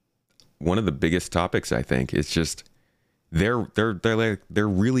one of the biggest topics, I think. It's just... They're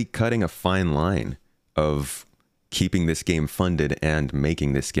really cutting a fine line of keeping this game funded and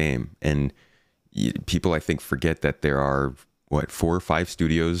making this game. And people, I think, forget that there are 4 or 5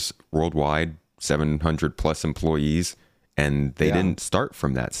 studios worldwide, 700 plus employees, and they didn't start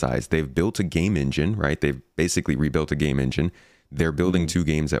from that size. They've built a game engine, right? They've basically rebuilt a game engine. They're building 2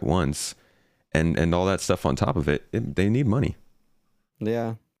 games at once, and all that stuff on top of it. They need money.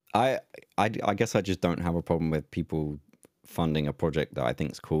 Yeah. I guess I just don't have a problem with people funding a project that I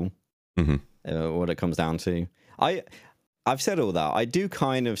think is cool. What it comes down to, I've said all that. I do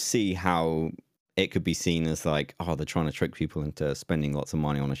kind of see how it could be seen as like, oh, they're trying to trick people into spending lots of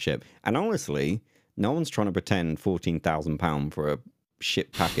money on a ship. And honestly, no one's trying to pretend £14,000 for a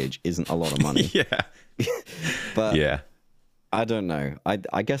ship package isn't a lot of money. Yeah. But yeah, I don't know.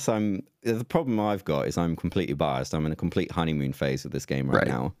 I guess the problem I've got is I'm completely biased. I'm in a complete honeymoon phase of this game right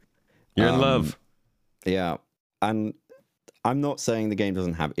now. You're in love. Yeah. And I'm not saying the game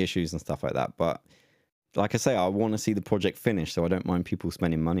doesn't have issues and stuff like that, but like I say, I want to see the project finished, so I don't mind people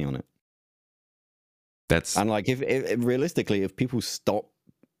spending money on it. And like, if realistically, if people stop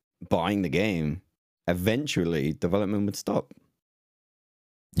buying the game, eventually development would stop.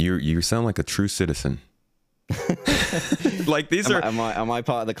 You sound like a true citizen. Like these are. Am I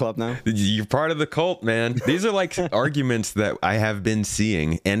part of the club now? You're part of the cult, man. These are like arguments that I have been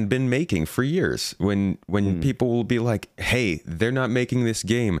seeing and been making for years. When people will be like, "Hey, they're not making this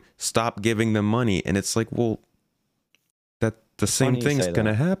game. Stop giving them money," and it's like, well, that the same thing's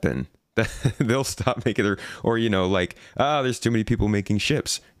gonna happen. They'll stop making their, or like, there's too many people making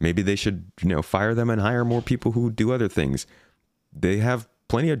ships. Maybe they should fire them and hire more people who do other things. They have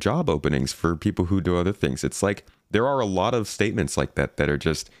plenty of job openings for people who do other things. It's like there are a lot of statements like that are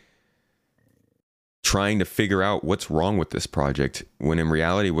just trying to figure out what's wrong with this project, when in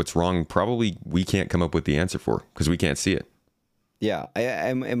reality what's wrong probably we can't come up with the answer for because we can't see it. Yeah,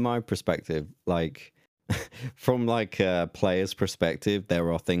 in my perspective, like from like a player's perspective,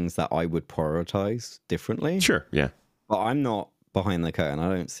 there are things that I would prioritize differently. Sure, yeah. But I'm not behind the curtain.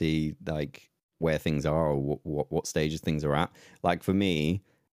 I don't see like where things are or what stages things are at. Like for me,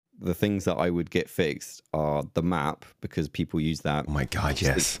 the things that I would get fixed are the map, because people use that. Oh my God,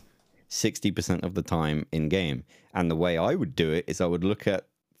 yes. 60% of the time in game. And the way I would do it is I would look at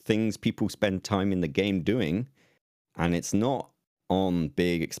things people spend time in the game doing, and it's not on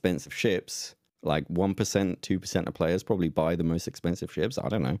big expensive ships. Like 1%, 2% of players probably buy the most expensive ships. I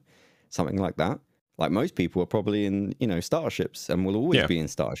don't know, something like that. Like most people are probably in, starships and will always be in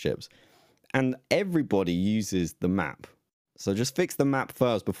starships. And everybody uses the map. So just fix the map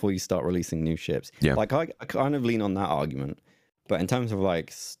first before you start releasing new ships. Yeah. Like I kind of lean on that argument. But in terms of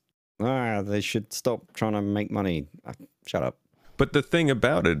like, they should stop trying to make money. Shut up. But the thing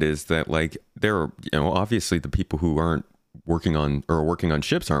about it is that like there are, obviously the people who aren't working on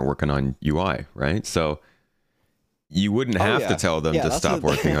ships aren't working on UI, right? So you wouldn't have to tell them to stop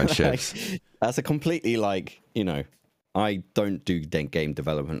working on ships. That's a completely like, I don't do game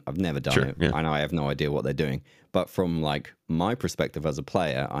development. I've never done it. Yeah. And I have no idea what they're doing. But from like my perspective as a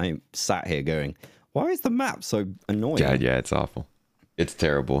player, I'm sat here going, why is the map so annoying? Yeah, it's awful. It's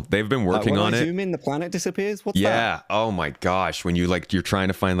terrible. They've been working on it. When I zoom in, the planet disappears? What's that? Yeah. Oh my gosh. When you're trying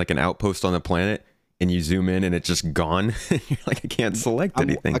to find like an outpost on the planet and you zoom in and it's just gone. You're like, I can't select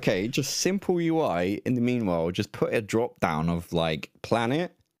anything. Okay, just simple UI. In the meanwhile, just put a drop down of like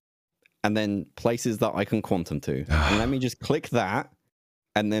planet and then places that I can quantum to. And let me just click that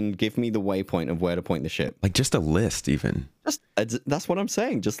and then give me the waypoint of where to point the ship. Like just a list even. That's what I'm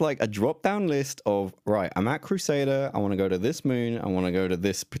saying. Just like a drop down list of, right, I'm at Crusader. I want to go to this moon. I want to go to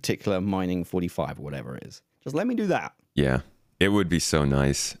this particular mining 45 or whatever it is. Just let me do that. Yeah, it would be so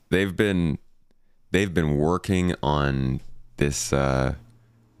nice. They've been working on this, the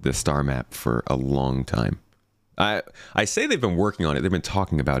star map for a long time. I say they've been working on it. They've been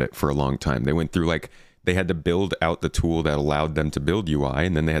talking about it for a long time. They went through they had to build out the tool that allowed them to build UI,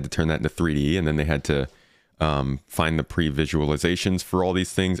 and then they had to turn that into 3D, and then they had to find the pre-visualizations for all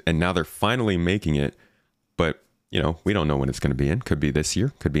these things, and now they're finally making it. But we don't know when it's going to be in. Could be this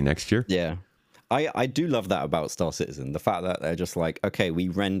year, could be next year. Yeah, I do love that about Star Citizen. The fact that they're just like, okay, we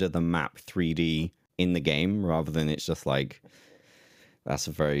render the map 3D in the game, rather than it's just like, that's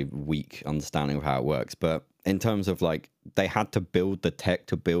a very weak understanding of how it works. But in terms of like, they had to build the tech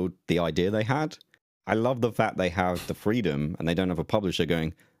to build the idea they had. I love the fact they have the freedom and they don't have a publisher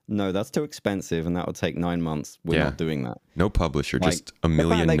going, no, that's too expensive and that would take 9 months. We're not doing that. No publisher, like, just a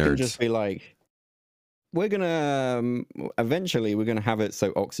million nerds. They can just be like, we're going to, eventually we're going to have it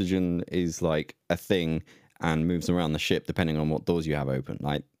so oxygen is like a thing and moves around the ship depending on what doors you have open.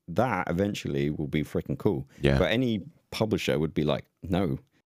 Like that eventually will be freaking cool. Yeah. But any publisher would be like, no,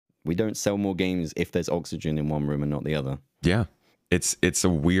 we don't sell more games if there's oxygen in one room and not the other. Yeah. It's a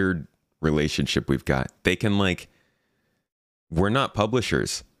weird relationship we've got. They can we're not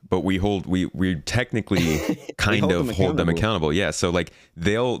publishers, but we technically kind of hold them accountable. Yeah. So like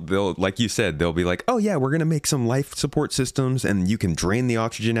they'll like you said, they'll be like, oh yeah, we're gonna make some life support systems and you can drain the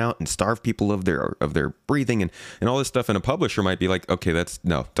oxygen out and starve people of their breathing and all this stuff. And a publisher might be like, okay,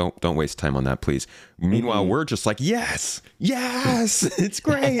 don't waste time on that, please. Meanwhile, we're just like, yes, it's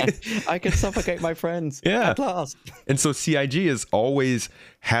great. I can suffocate my friends. Yeah. At last. And so CIG always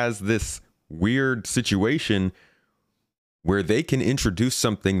has this weird situation where they can introduce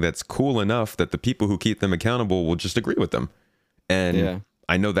something that's cool enough that the people who keep them accountable will just agree with them. And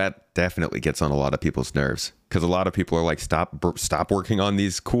I know that definitely gets on a lot of people's nerves, because a lot of people are like, stop working on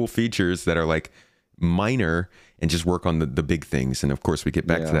these cool features that are like minor and just work on the big things. And of course we get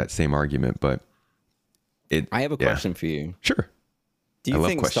back to that same argument, but I have a question for you. Sure. Do you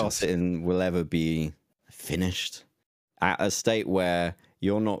think Star Citizen will ever be finished at a state where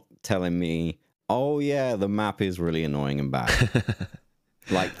you're not telling me, oh yeah, the map is really annoying and bad?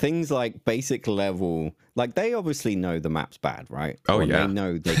 Like things like basic level, like they obviously know the map's bad, right? Oh, or yeah. They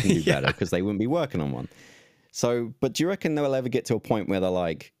know they can do better because they wouldn't be working on one. So, but do you reckon they'll ever get to a point where they're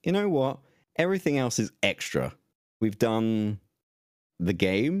like, you know what? Everything else is extra. We've done the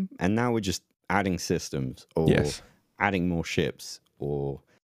game and now we're just adding systems or adding more ships or,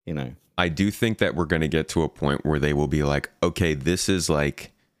 you know. I do think that we're going to get to a point where they will be like, okay, this is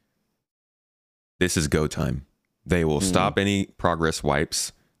go time. They will stop any progress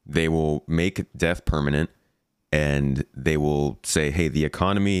wipes. They will make death permanent, and they will say, hey,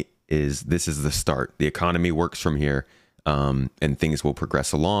 this is the start. The economy works from here, and things will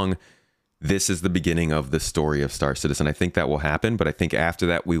progress along. This is the beginning of the story of Star Citizen. I think that will happen, but I think after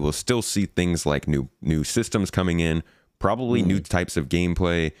that, we will still see things like new systems coming in, probably new types of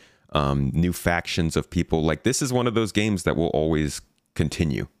gameplay, new factions of people. Like, this is one of those games that will always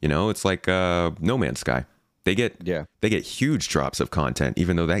continue. You know, it's like No Man's Sky. They get huge drops of content,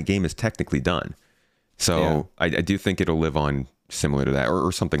 even though that game is technically done. So I do think it'll live on similar to that,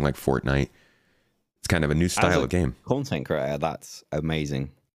 or something like Fortnite. It's kind of a new style of game. Content creator, that's amazing.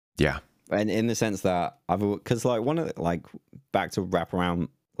 Yeah. And in the sense that because like back to wrap around,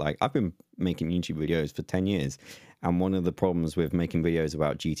 like I've been making YouTube videos for 10 years. And one of the problems with making videos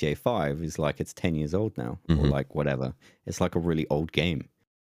about GTA 5 is like it's 10 years old now, or like whatever. It's like a really old game.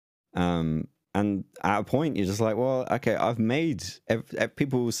 And at a point, you're just like, well, okay, I've made...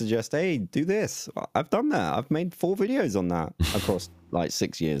 people will suggest, hey, do this. I've done that. I've made 4 videos on that across like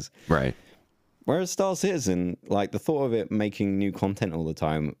 6 years. Right. Whereas Star Citizen, like the thought of it making new content all the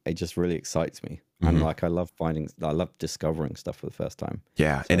time, it just really excites me. And like I love discovering stuff for the first time.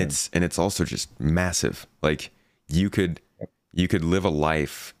 Yeah, so. and it's also just massive. Like you could live a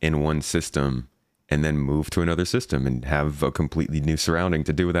life in one system and then move to another system and have a completely new surrounding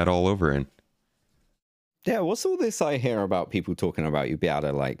to do that all over in. Yeah, what's all this I hear about people talking about you'd be able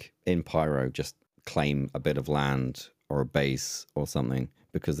to, like, in Pyro, just claim a bit of land or a base or something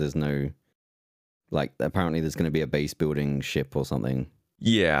because there's no, like, apparently there's going to be a base building ship or something.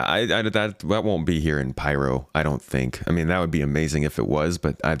 Yeah, that won't be here in Pyro, I don't think. I mean, that would be amazing if it was,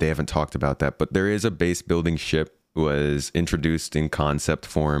 but they haven't talked about that. But there is a base building ship, was introduced in concept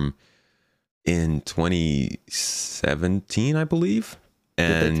form in 2017, I believe.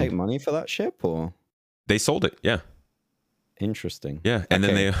 And did they take money for that ship, or...? They sold it, yeah. Interesting. Yeah, and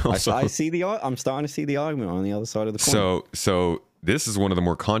then they also... I'm starting to see the argument on the other side of the coin. So this is one of the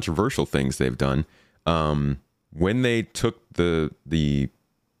more controversial things they've done. When they took the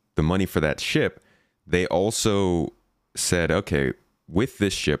money for that ship, they also said, okay, with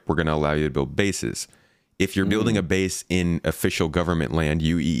this ship, we're going to allow you to build bases. If you're building a base in official government land,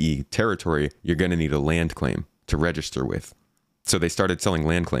 UEE territory, you're going to need a land claim to register with. So they started selling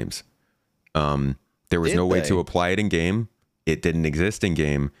land claims. There was no way to apply it in game. It didn't exist in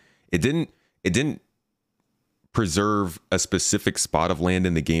game. It didn't preserve a specific spot of land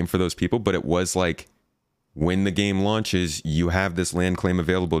in the game for those people, but it was like, when the game launches, you have this land claim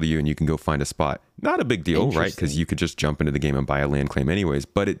available to you and you can go find a spot. Not a big deal, right? Because you could just jump into the game and buy a land claim anyways,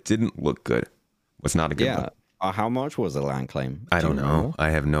 but it didn't look good. It was not a good look. How much was a land claim? I don't know.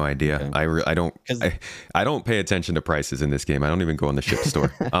 I have no idea. Okay. I don't pay attention to prices in this game. I don't even go on the ship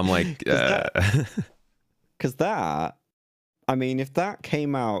store. I'm like... Because I mean, if that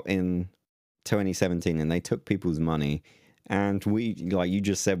came out in 2017 and they took people's money and we, like you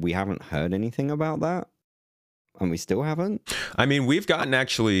just said, we haven't heard anything about that. And we still haven't? I mean, we've gotten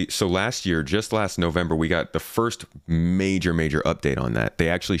actually... So last year, just last November, we got the first major update on that. They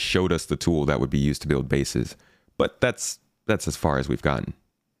actually showed us the tool that would be used to build bases. But that's as far as we've gotten.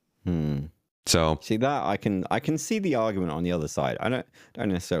 So... See, that I can see the argument on the other side. I don't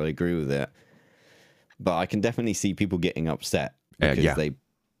necessarily agree with it. But I can definitely see people getting upset because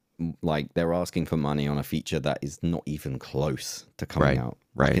like they're asking for money on a feature that is not even close to coming out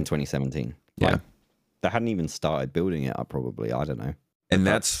back in 2017. Yeah. Like, they hadn't even started building it up, probably. I don't know. And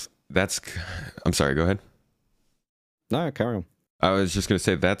that's I'm sorry, go ahead. No, carry on. I was just going to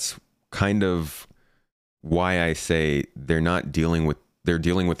say that's kind of why I say they're dealing with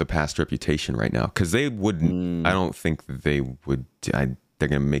the past reputation right now, because they wouldn't. I don't think they would. They're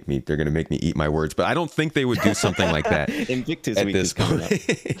gonna make me eat my words, but I don't think they would do something like that. Invictus at Week this is coming up.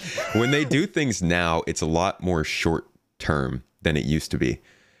 When they do things now, it's a lot more short term than it used to be.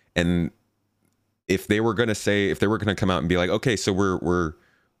 And if they were gonna come out and be like, okay, so we're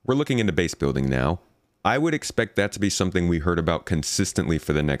looking into base building now, I would expect that to be something we heard about consistently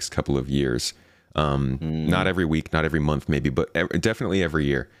for the next couple of years. Not every week, not every month, maybe, but definitely every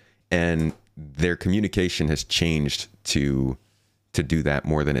year. And their communication has changed to do that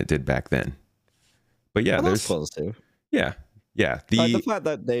more than it did back then. But yeah, that's positive. Yeah. The fact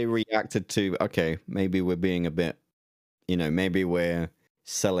that they reacted to, okay, maybe we're being a bit, maybe we're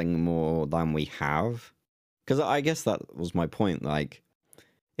selling more than we have. Because I guess that was my point. Like,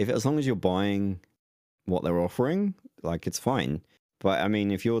 as long as you're buying what they're offering, like, it's fine. But I mean,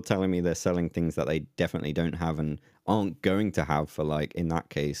 if you're telling me they're selling things that they definitely don't have and aren't going to have for, like, in that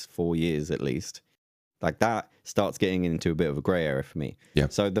case, 4 years at least, like, that starts getting into a bit of a gray area for me. Yeah.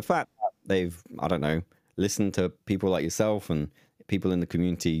 So the fact that they've, I don't know, listened to people like yourself and people in the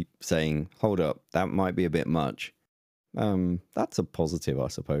community saying, hold up, that might be a bit much. That's a positive, I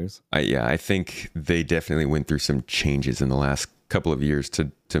suppose. I think they definitely went through some changes in the last couple of years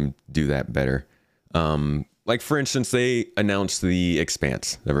to do that better. Like, for instance, they announced the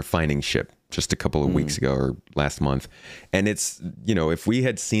Expanse, the refining ship, just a couple of weeks ago or last month. And it's, if we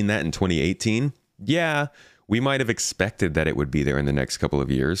had seen that in 2018, yeah, we might have expected that it would be there in the next couple of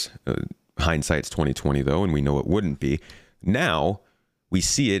years. Hindsight's 2020, though, and we know it wouldn't be. Now we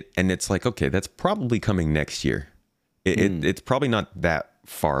see it, and it's like, okay, that's probably coming next year. It's probably not that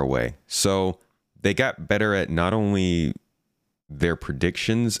far away. So they got better at not only their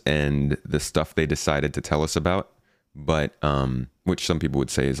predictions and the stuff they decided to tell us about, but which some people would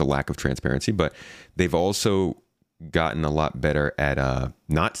say is a lack of transparency, but they've also gotten a lot better at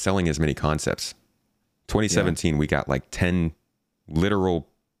not selling as many concepts. 2017, we got like 10 literal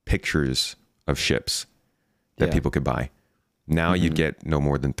pictures of ships that people could buy. Now you'd get no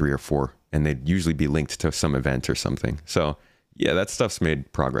more than 3 or 4, and they'd usually be linked to some event or something. So yeah, that stuff's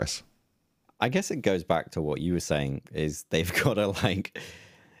made progress. I guess it goes back to what you were saying, is they've got to, like,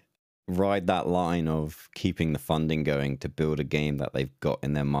 ride that line of keeping the funding going to build a game that they've got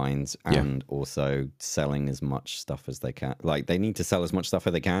in their minds, and also selling as much stuff as they can. Like, they need to sell as much stuff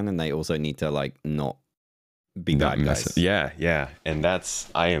as they can, and they also need to, like, not be bad guys. Yeah. And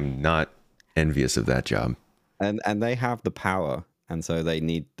I am not envious of that job. And they have the power, and so they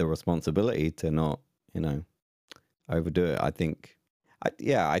need the responsibility to not, overdo it. I think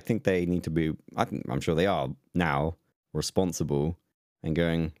they need to be, I'm sure they are now, responsible and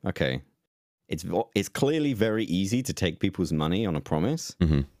going, okay, it's clearly very easy to take people's money on a promise,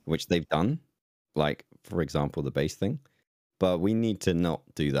 which they've done, like, for example, the base thing. But we need to not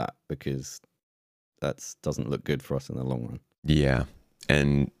do that, because that doesn't look good for us in the long run. Yeah.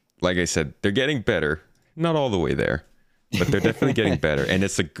 And like I said, they're getting better. Not all the way there, but they're definitely getting better. And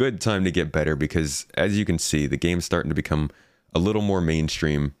it's a good time to get better, because as you can see, the game's starting to become a little more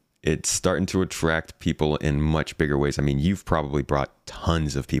mainstream. It's starting to attract people in much bigger ways. I mean, you've probably brought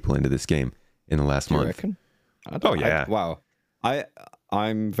tons of people into this game in the last month. Reckon? Wow.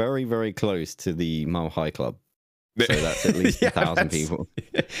 I'm very, very close to the Mile High Club. So that's at least 1,000 people.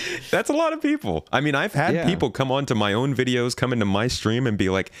 That's a lot of people. I mean, I've had people come onto my own videos, come into my stream and be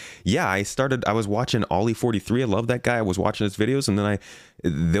like, yeah, I was watching Ollie43. I love that guy. I was watching his videos. And then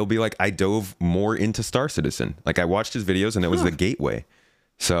they'll be like, I dove more into Star Citizen. Like, I watched his videos and it was the gateway.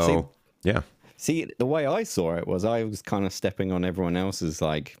 So, See, the way I saw it was I was kind of stepping on everyone else's,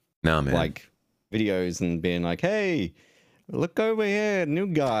 like videos and being like, hey, look over here, new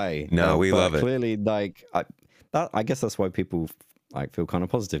guy. No, we love it. Clearly, like, I guess that's why people, like, feel kind of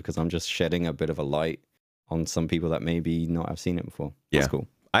positive, because I'm just shedding a bit of a light on some people that maybe not have seen it before. That's cool.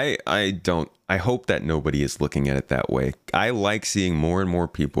 I hope that nobody is looking at it that way. I like seeing more and more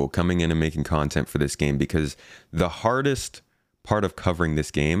people coming in and making content for this game, because the hardest part of covering this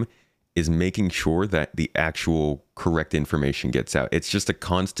game is making sure that the actual correct information gets out. It's just a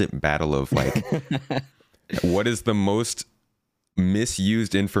constant battle of, like, what is the most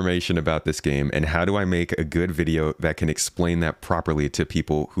misused information about this game, and how do I make a good video that can explain that properly to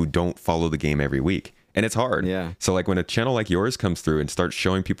people who don't follow the game every week? And it's hard. Yeah. So, like, when a channel like yours comes through and starts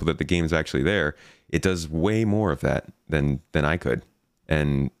showing people that the game's actually there, it does way more of that than I could.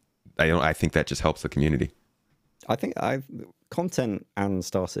 And I think that just helps the community. I think content and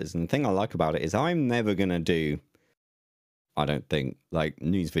Star Citizen. The thing I like about it is I'm never gonna do, I don't think, like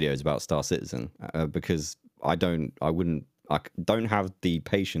news videos about Star Citizen because I don't have the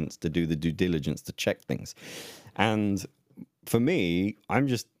patience to do the due diligence to check things. And for me, I'm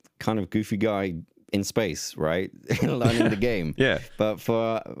just kind of goofy guy in space, right? Learning the game. Yeah.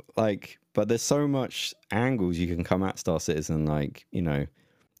 But there's so much angles you can come at Star Citizen, like, you know,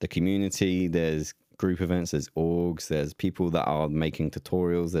 the community, there's group events, there's orgs, there's people that are making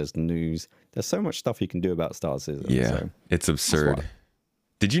tutorials, there's news. There's so much stuff you can do about Star Citizen. Yeah, so it's absurd.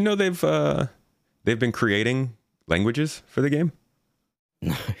 Did you know they've been creating languages for the game?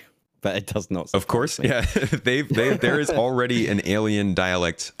 No, but it does not. Of course, me. Yeah. There is already an alien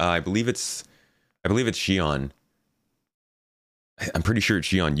dialect. I believe it's Xi'an. I'm pretty sure it's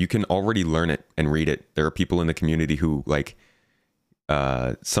Xi'an. You can already learn it and read it. There are people in the community who like.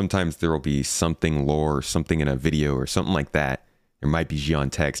 Sometimes there will be something lore, or something in a video, or something like that. There might be Xi'an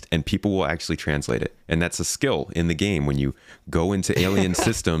text, and people will actually translate it. And that's a skill in the game when you go into alien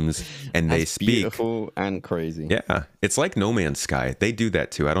systems and they speak. Beautiful and crazy. Yeah, it's like No Man's Sky. They do that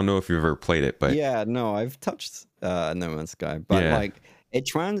too. I don't know if you've ever played it, but yeah, no, I've touched No Man's Sky, but yeah. like it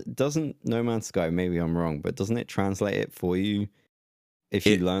doesn't No Man's Sky. Maybe I'm wrong, but doesn't it translate it for you if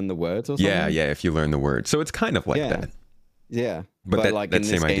you learn the words or something? Yeah, if you learn the words. So it's kind of like that. Yeah, but like in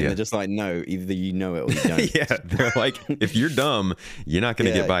this game, idea. They're just like, no, either you know it or you don't. Yeah, they're like, if you're dumb, you're not going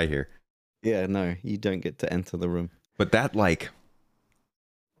to get by here. Yeah, no, you don't get to enter the room. But that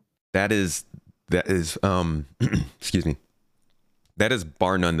is excuse me. That is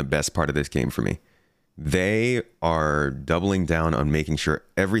bar none the best part of this game for me. They are doubling down on making sure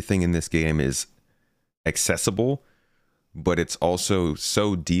everything in this game is accessible, but it's also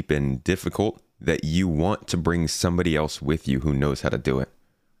so deep and difficult that you want to bring somebody else with you who knows how to do it.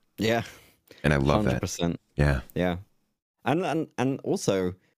 Yeah. And I love 100%. that. Yeah. Yeah. And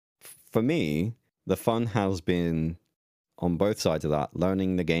also, for me, the fun has been on both sides of that.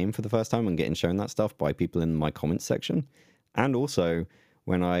 Learning the game for the first time and getting shown that stuff by people in my comments section. And also,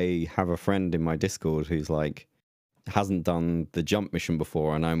 when I have a friend in my Discord who's like, hasn't done the jump mission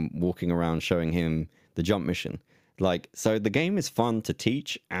before, and I'm walking around showing him the jump mission. Like, so the game is fun to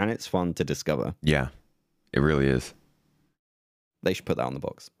teach and it's fun to discover. Yeah, it really is. They should put that on the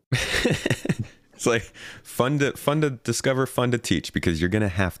box. It's like fun to discover, fun to teach, because you're gonna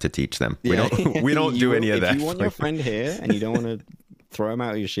have to teach them. Yeah. We don't do any of that. If you want your friend here and you don't want to throw him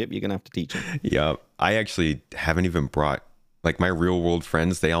out of your ship, you're gonna have to teach him. Yeah, I actually haven't even brought like my real world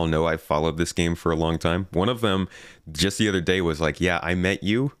friends. They all know I've followed this game for a long time. One of them just the other day was like, "Yeah, I met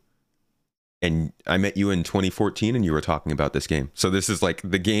you." And I met you in 2014 and you were talking about this game. So this is like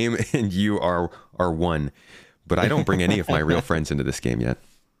the game and you are one. But I don't bring any of my real friends into this game yet.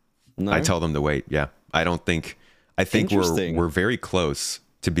 No? I tell them to wait. Yeah. I think we're very close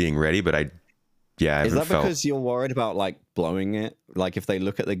to being ready, but is that because you're worried about like blowing it? Like if they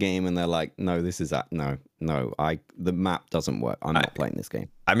look at the game and they're like, no, this is the map doesn't work. I'm not playing this game.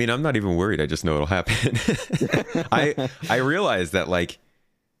 I mean, I'm not even worried. I just know it'll happen. I realize that like,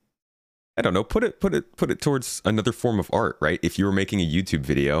 I don't know, put it towards another form of art, right? If you were making a YouTube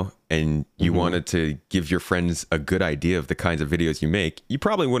video and you wanted to give your friends a good idea of the kinds of videos you make, you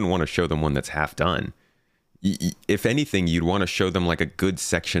probably wouldn't want to show them one that's half done. If anything, you'd want to show them like a good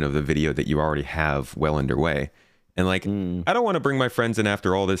section of the video that you already have well underway. And like, I don't want to bring my friends in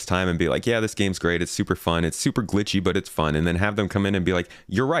after all this time and be like, yeah, this game's great. It's super fun. It's super glitchy, but it's fun. And then have them come in and be like,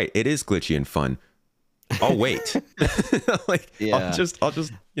 you're right. It is glitchy and fun. I'll wait. Like, yeah. I'll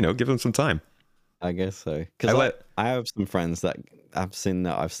just, give them some time. I guess so. Because I have some friends that I've seen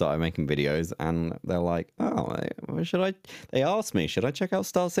that I've started making videos and they're like, oh, they asked me, should I check out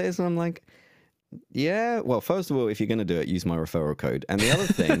Star Citizen? I'm like, yeah. Well, first of all, if you're going to do it, use my referral code. And the other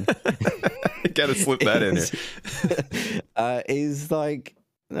thing. You got to slip that in here. Is like,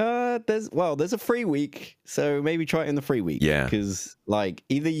 there's a free week, so maybe try it in the free week. Yeah, because like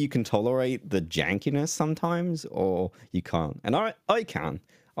either you can tolerate the jankiness sometimes, or you can't. And I can.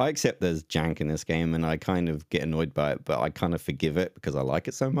 I accept there's jank in this game, and I kind of get annoyed by it, but I kind of forgive it because I like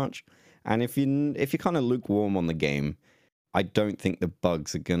it so much. And if you're kind of lukewarm on the game, I don't think the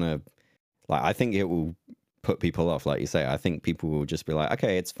bugs are gonna like. I think it will put people off, like you say. I think people will just be like,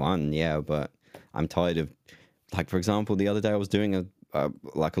 okay, it's fun, yeah, but I'm tired of. Like for example, the other day I was doing a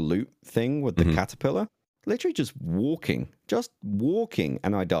loot thing with the caterpillar, literally just walking,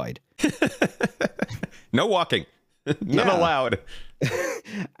 and I died. No walking. Not allowed.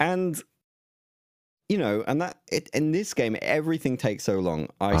 And you know, and in this game, everything takes so long.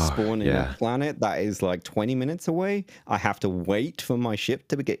 I spawn in a planet that is like 20 minutes away. I have to wait for my ship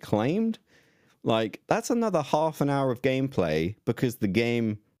to get claimed. Like, that's another half an hour of gameplay because the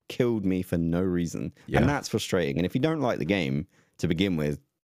game killed me for no reason. Yeah. And that's frustrating. And if you don't like the game to begin with,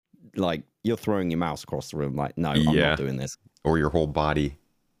 like, you're throwing your mouse across the room like, no, I'm not doing this. Or your whole body.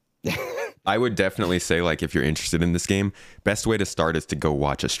 I would definitely say, like, if you're interested in this game, best way to start is to go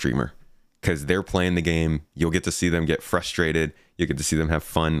watch a streamer. Because they're playing the game, you'll get to see them get frustrated. You get to see them have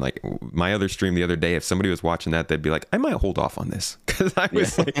fun. Like my other stream the other day, if somebody was watching that, they'd be like, I might hold off on this. Because I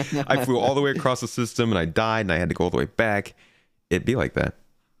was like, I flew all the way across the system and I died and I had to go all the way back. It'd be like that.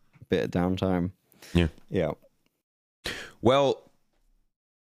 Bit of downtime. Yeah. Yeah. Well,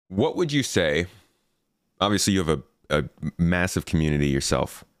 what would you say? Obviously, you have a massive community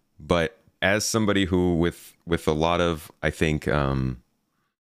yourself. But as somebody who with a lot of, I think...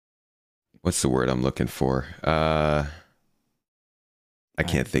 what's the word I'm looking for? I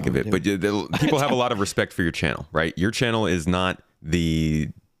can't think of it, but people have a lot of respect for your channel, right? Your channel is not the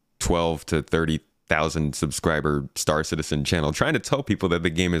 12 to 30,000 subscriber Star Citizen channel trying to tell people that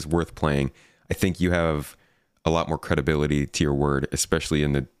the game is worth playing. I think you have a lot more credibility to your word, especially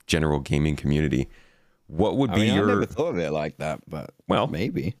in the general gaming community. What would be your... I never thought of it like that, but well,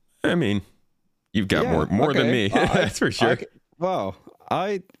 maybe. I mean, you've got more than me. That's for sure.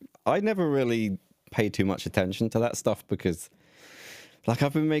 I never really pay too much attention to that stuff because, like,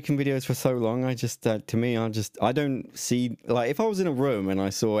 I've been making videos for so long. I just, to me, I don't see, like, if I was in a room and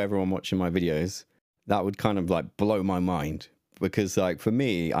I saw everyone watching my videos, that would kind of like blow my mind because, like, for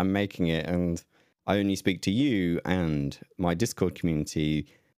me, I'm making it and I only speak to you and my Discord community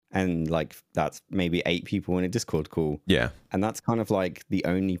and, like, that's maybe 8 people in a Discord call. Yeah. And that's kind of like the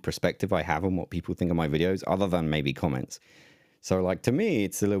only perspective I have on what people think of my videos other than maybe comments. So, like, to me,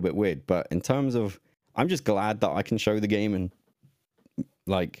 it's a little bit weird. But in terms of, I'm just glad that I can show the game and,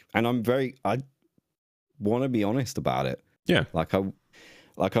 like, and I want to be honest about it. Yeah.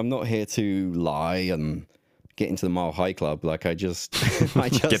 I'm not here to lie and get into the Mile High Club. Like, I just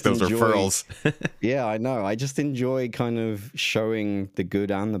get those referrals. Yeah, I know. I just enjoy kind of showing the good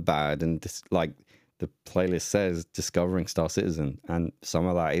and the bad. And just, like the playlist says, discovering Star Citizen. And some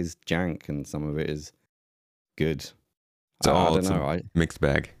of that is jank and some of it is good. It's all a mixed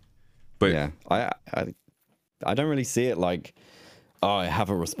bag. But yeah, I don't really see it like, oh, I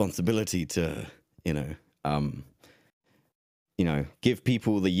have a responsibility to, give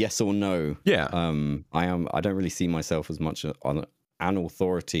people the yes or no. Yeah. I don't really see myself as much on an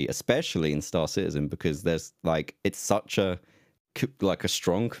authority, especially in Star Citizen, because there's like, it's such a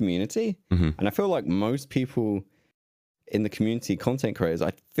strong community. Mm-hmm. And I feel like most people in the community, content creators,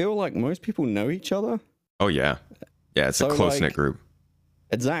 I feel like most people know each other. Oh yeah. Yeah, it's a close-knit group.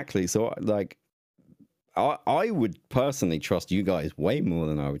 Exactly. So, like, I would personally trust you guys way more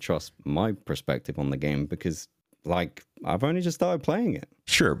than I would trust my perspective on the game because, like, I've only just started playing it.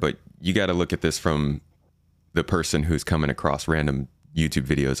 Sure, but you got to look at this from the person who's coming across random YouTube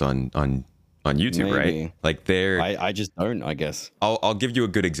videos on YouTube, maybe. Right? Like, I just don't, I guess. I'll give you a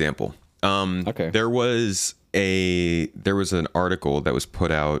good example. Okay. There was an article that was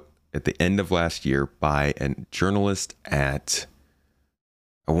put out at the end of last year by a journalist at,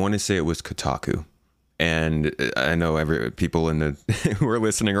 I want to say it was Kotaku. And I know people in the who are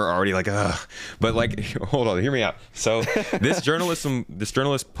listening are already like, ugh. But like, hold on, hear me out. So this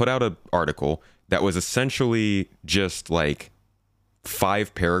journalist put out an article that was essentially just like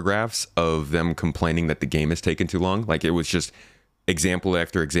 5 paragraphs of them complaining that the game has taken too long. Like it was just example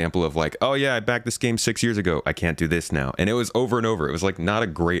after example of like, oh yeah, I backed this game 6 years ago, I can't do this now. And it was over and over. It was like not a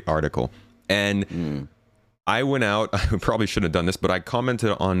great article. And I went out, I probably shouldn't have done this, but I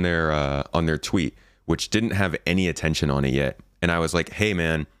commented on their tweet, which didn't have any attention on it yet. And I was like, hey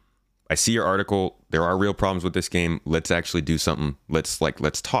man, I see your article, there are real problems with this game, let's actually do something,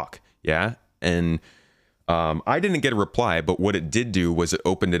 let's talk. Yeah. And I didn't get a reply, but what it did do was it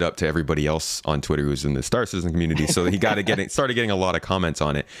opened it up to everybody else on Twitter who's in the Star Citizen community. So he started getting a lot of comments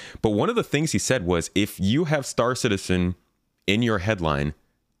on it. But one of the things he said was, if you have Star Citizen in your headline,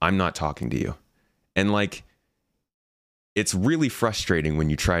 I'm not talking to you. And like, it's really frustrating when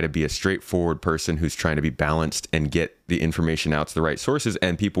you try to be a straightforward person who's trying to be balanced and get the information out to the right sources.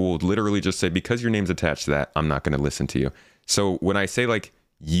 And people will literally just say, because your name's attached to that, I'm not going to listen to you. So when I say like,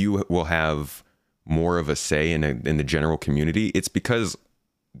 you will have more of a say in the general community, it's because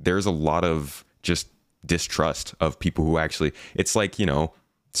there's a lot of just distrust of people who actually, it's like, you know,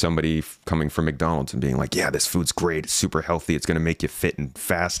 somebody coming from McDonald's and being like, yeah, this food's great, it's super healthy, it's going to make you fit and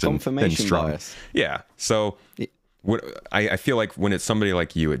fast and strong. Bias. Yeah. So what I feel like when it's somebody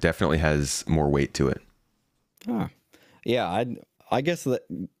like you, it definitely has more weight to it. Yeah, I guess that.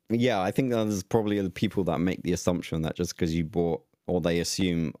 Yeah, I think that there's probably the people that make the assumption that just because you bought, or they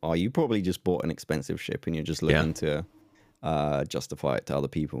assume, oh, you probably just bought an expensive ship and you're just looking to justify it to other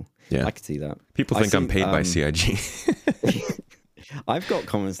people. Yeah, I could see that. People think I'm paid by CIG. I've got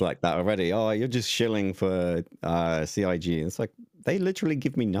comments like that already. Oh, you're just shilling for CIG. It's like they literally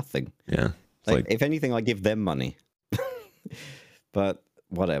give me nothing. Yeah, like, if anything, I give them money. But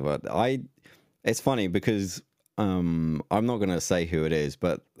whatever. It's funny because I'm not going to say who it is,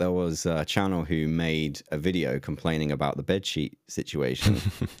 but there was a channel who made a video complaining about the bedsheet situation.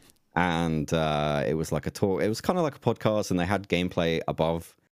 And it was like a talk. It was kind of like a podcast, and they had gameplay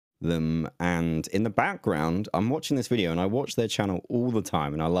above them. And in the background, I'm watching this video, and I watch their channel all the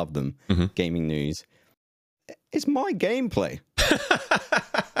time, and I love them. Gaming News. It's my gameplay.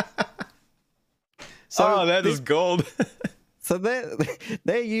 So that is gold. So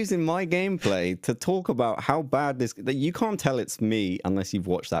they're using my gameplay to talk about how bad this. That you can't tell it's me unless you've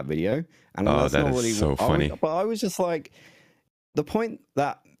watched that video. And that's that not is really so funny. But I was just like, the point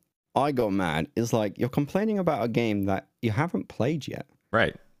that I got mad is like, you're complaining about a game that you haven't played yet.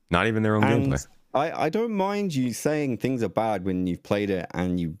 Right. Not even their own gameplay. I don't mind you saying things are bad when you've played it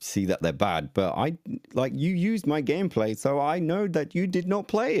and you see that they're bad, but you used my gameplay, so I know that you did not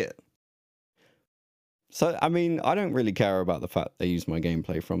play it. So, I mean, I don't really care about the fact they use my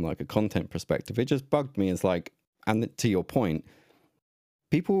gameplay from like a content perspective. It just bugged me. It's like, and to your point,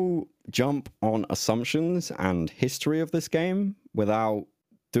 people jump on assumptions and history of this game without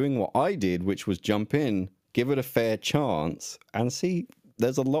doing what I did, which was jump in, give it a fair chance, and see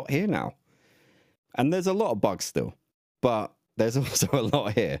there's a lot here now. And there's a lot of bugs still, but there's also a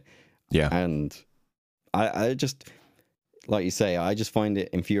lot here. Yeah. And I just, like you say, I just find it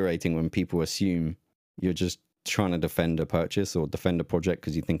infuriating when people assume you're just trying to defend a purchase or defend a project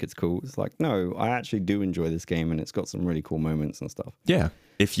because you think it's cool. It's like, no, I actually do enjoy this game, and it's got some really cool moments and stuff. Yeah.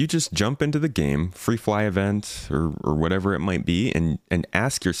 If you just jump into the game, free fly event or whatever it might be, and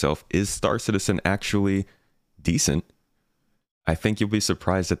ask yourself, is Star Citizen actually decent? I think you'll be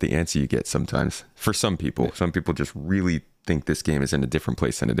surprised at the answer you get sometimes. For some people, some people just really think this game is in a different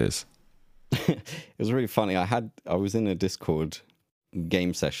place than it is. It was really funny. I was in a Discord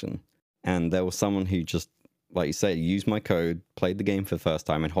game session, and there was someone who just, like you say, used my code, played the game for the first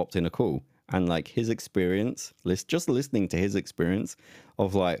time, and hopped in a call. And like his experience, just listening to his experience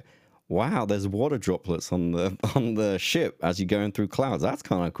of like, wow, there's water droplets on the ship as you're going through clouds. That's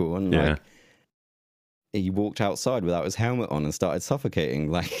kind of cool. And like, he walked outside without his helmet on and started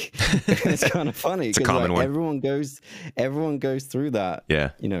suffocating. Like, it's kind of funny. It's a common one. Everyone goes through that.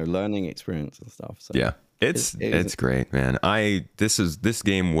 Yeah. Learning experience and stuff. So yeah. It's great, man. This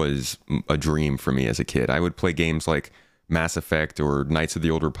game was a dream for me as a kid. I would play games like Mass Effect or Knights of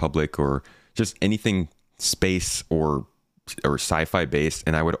the Old Republic or just anything space or sci-fi based,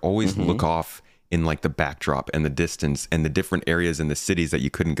 and I would always look off in like the backdrop and the distance and the different areas in the cities that you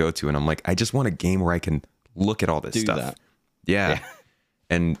couldn't go to, and I'm like, I just want a game where I can look at all this stuff. Yeah.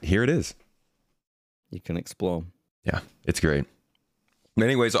 And here it is. You can explore. Yeah, it's great.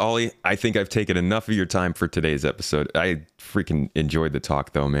 Anyways, Ollie, I think I've taken enough of your time for today's episode. I freaking enjoyed the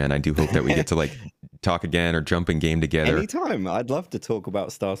talk, though, man. I do hope that we get to like talk again or jump in game together. Anytime. I'd love to talk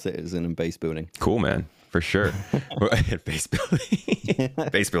about Star Citizen and base building. Cool, man. For sure. Base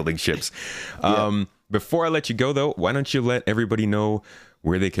building ships. Before I let you go, though, why don't you let everybody know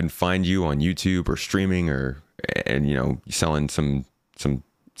where they can find you on YouTube or streaming and selling some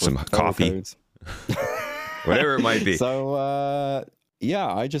coffee, whatever it might be. So,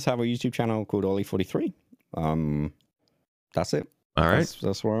 I just have a YouTube channel called Ollie43. That's it. All right.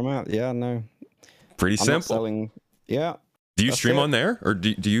 That's where I'm at. Yeah, no. Pretty simple. Yeah. Do you stream on there, or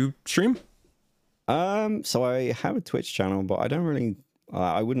do you stream? So I have a Twitch channel, but I don't really.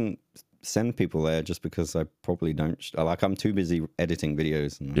 I wouldn't send people there just because I probably don't. I'm too busy editing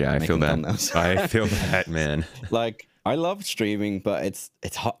videos. And I feel that. I feel that, man. Like, I love streaming, but it's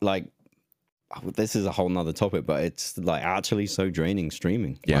hot. Like, this is a whole nother topic, but it's like actually so draining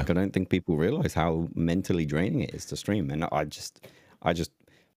streaming. Yeah. Like, I don't think people realize how mentally draining it is to stream, and I just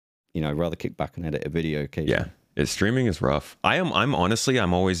rather kick back and edit a video occasionally. Yeah, streaming is rough. I'm honestly,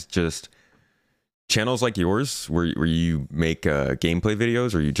 I'm always just channels like yours where you make gameplay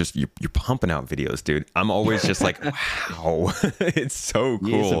videos, or you're pumping out videos, dude. I'm always just like, wow, it's so cool.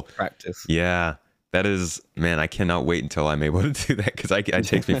 Years of practice. Yeah. That is, man, I cannot wait until I'm able to do that, because it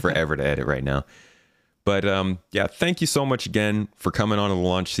takes me forever to edit right now. But thank you so much again for coming on to the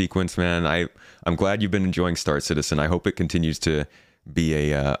launch sequence, man. I'm glad you've been enjoying Star Citizen. I hope it continues to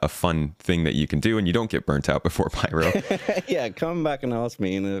be a fun thing that you can do, and you don't get burnt out before Pyro. Yeah, come back and ask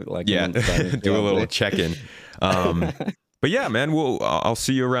me in like do a little check-in. But yeah, man, I'll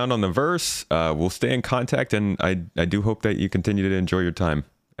see you around on the verse. We'll stay in contact, and I do hope that you continue to enjoy your time.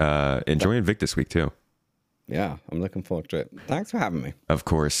 Enjoy Invictus Week too. Yeah, I'm looking forward to it. Thanks for having me. Of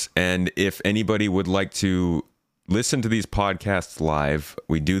course. And if anybody would like to listen to these podcasts live,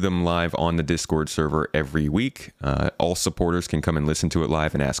 we do them live on the Discord server every week. All supporters can come and listen to it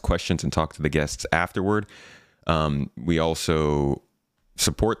live and ask questions and talk to the guests afterward. We also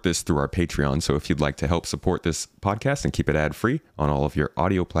support this through our Patreon. So if you'd like to help support this podcast and keep it ad-free on all of your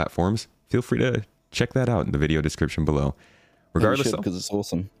audio platforms, feel free to check that out in the video description below. Regardless, because it's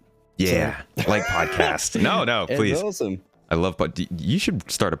awesome. Yeah, like podcast. No, please. It's awesome. I love, but you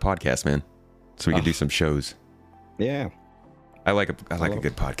should start a podcast, man, so we can do some shows. Yeah, I like a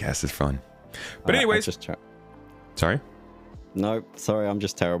good podcast. It's fun. But anyways, sorry. No, sorry, I'm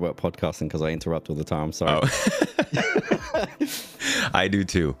just terrible at podcasting because I interrupt all the time. Sorry. Oh. I do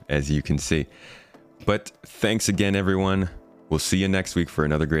too, as you can see. But thanks again, everyone. We'll see you next week for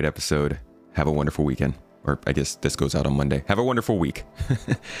another great episode. Have a wonderful weekend. Or I guess this goes out on Monday. Have a wonderful week.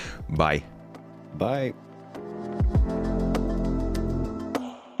 Bye. Bye.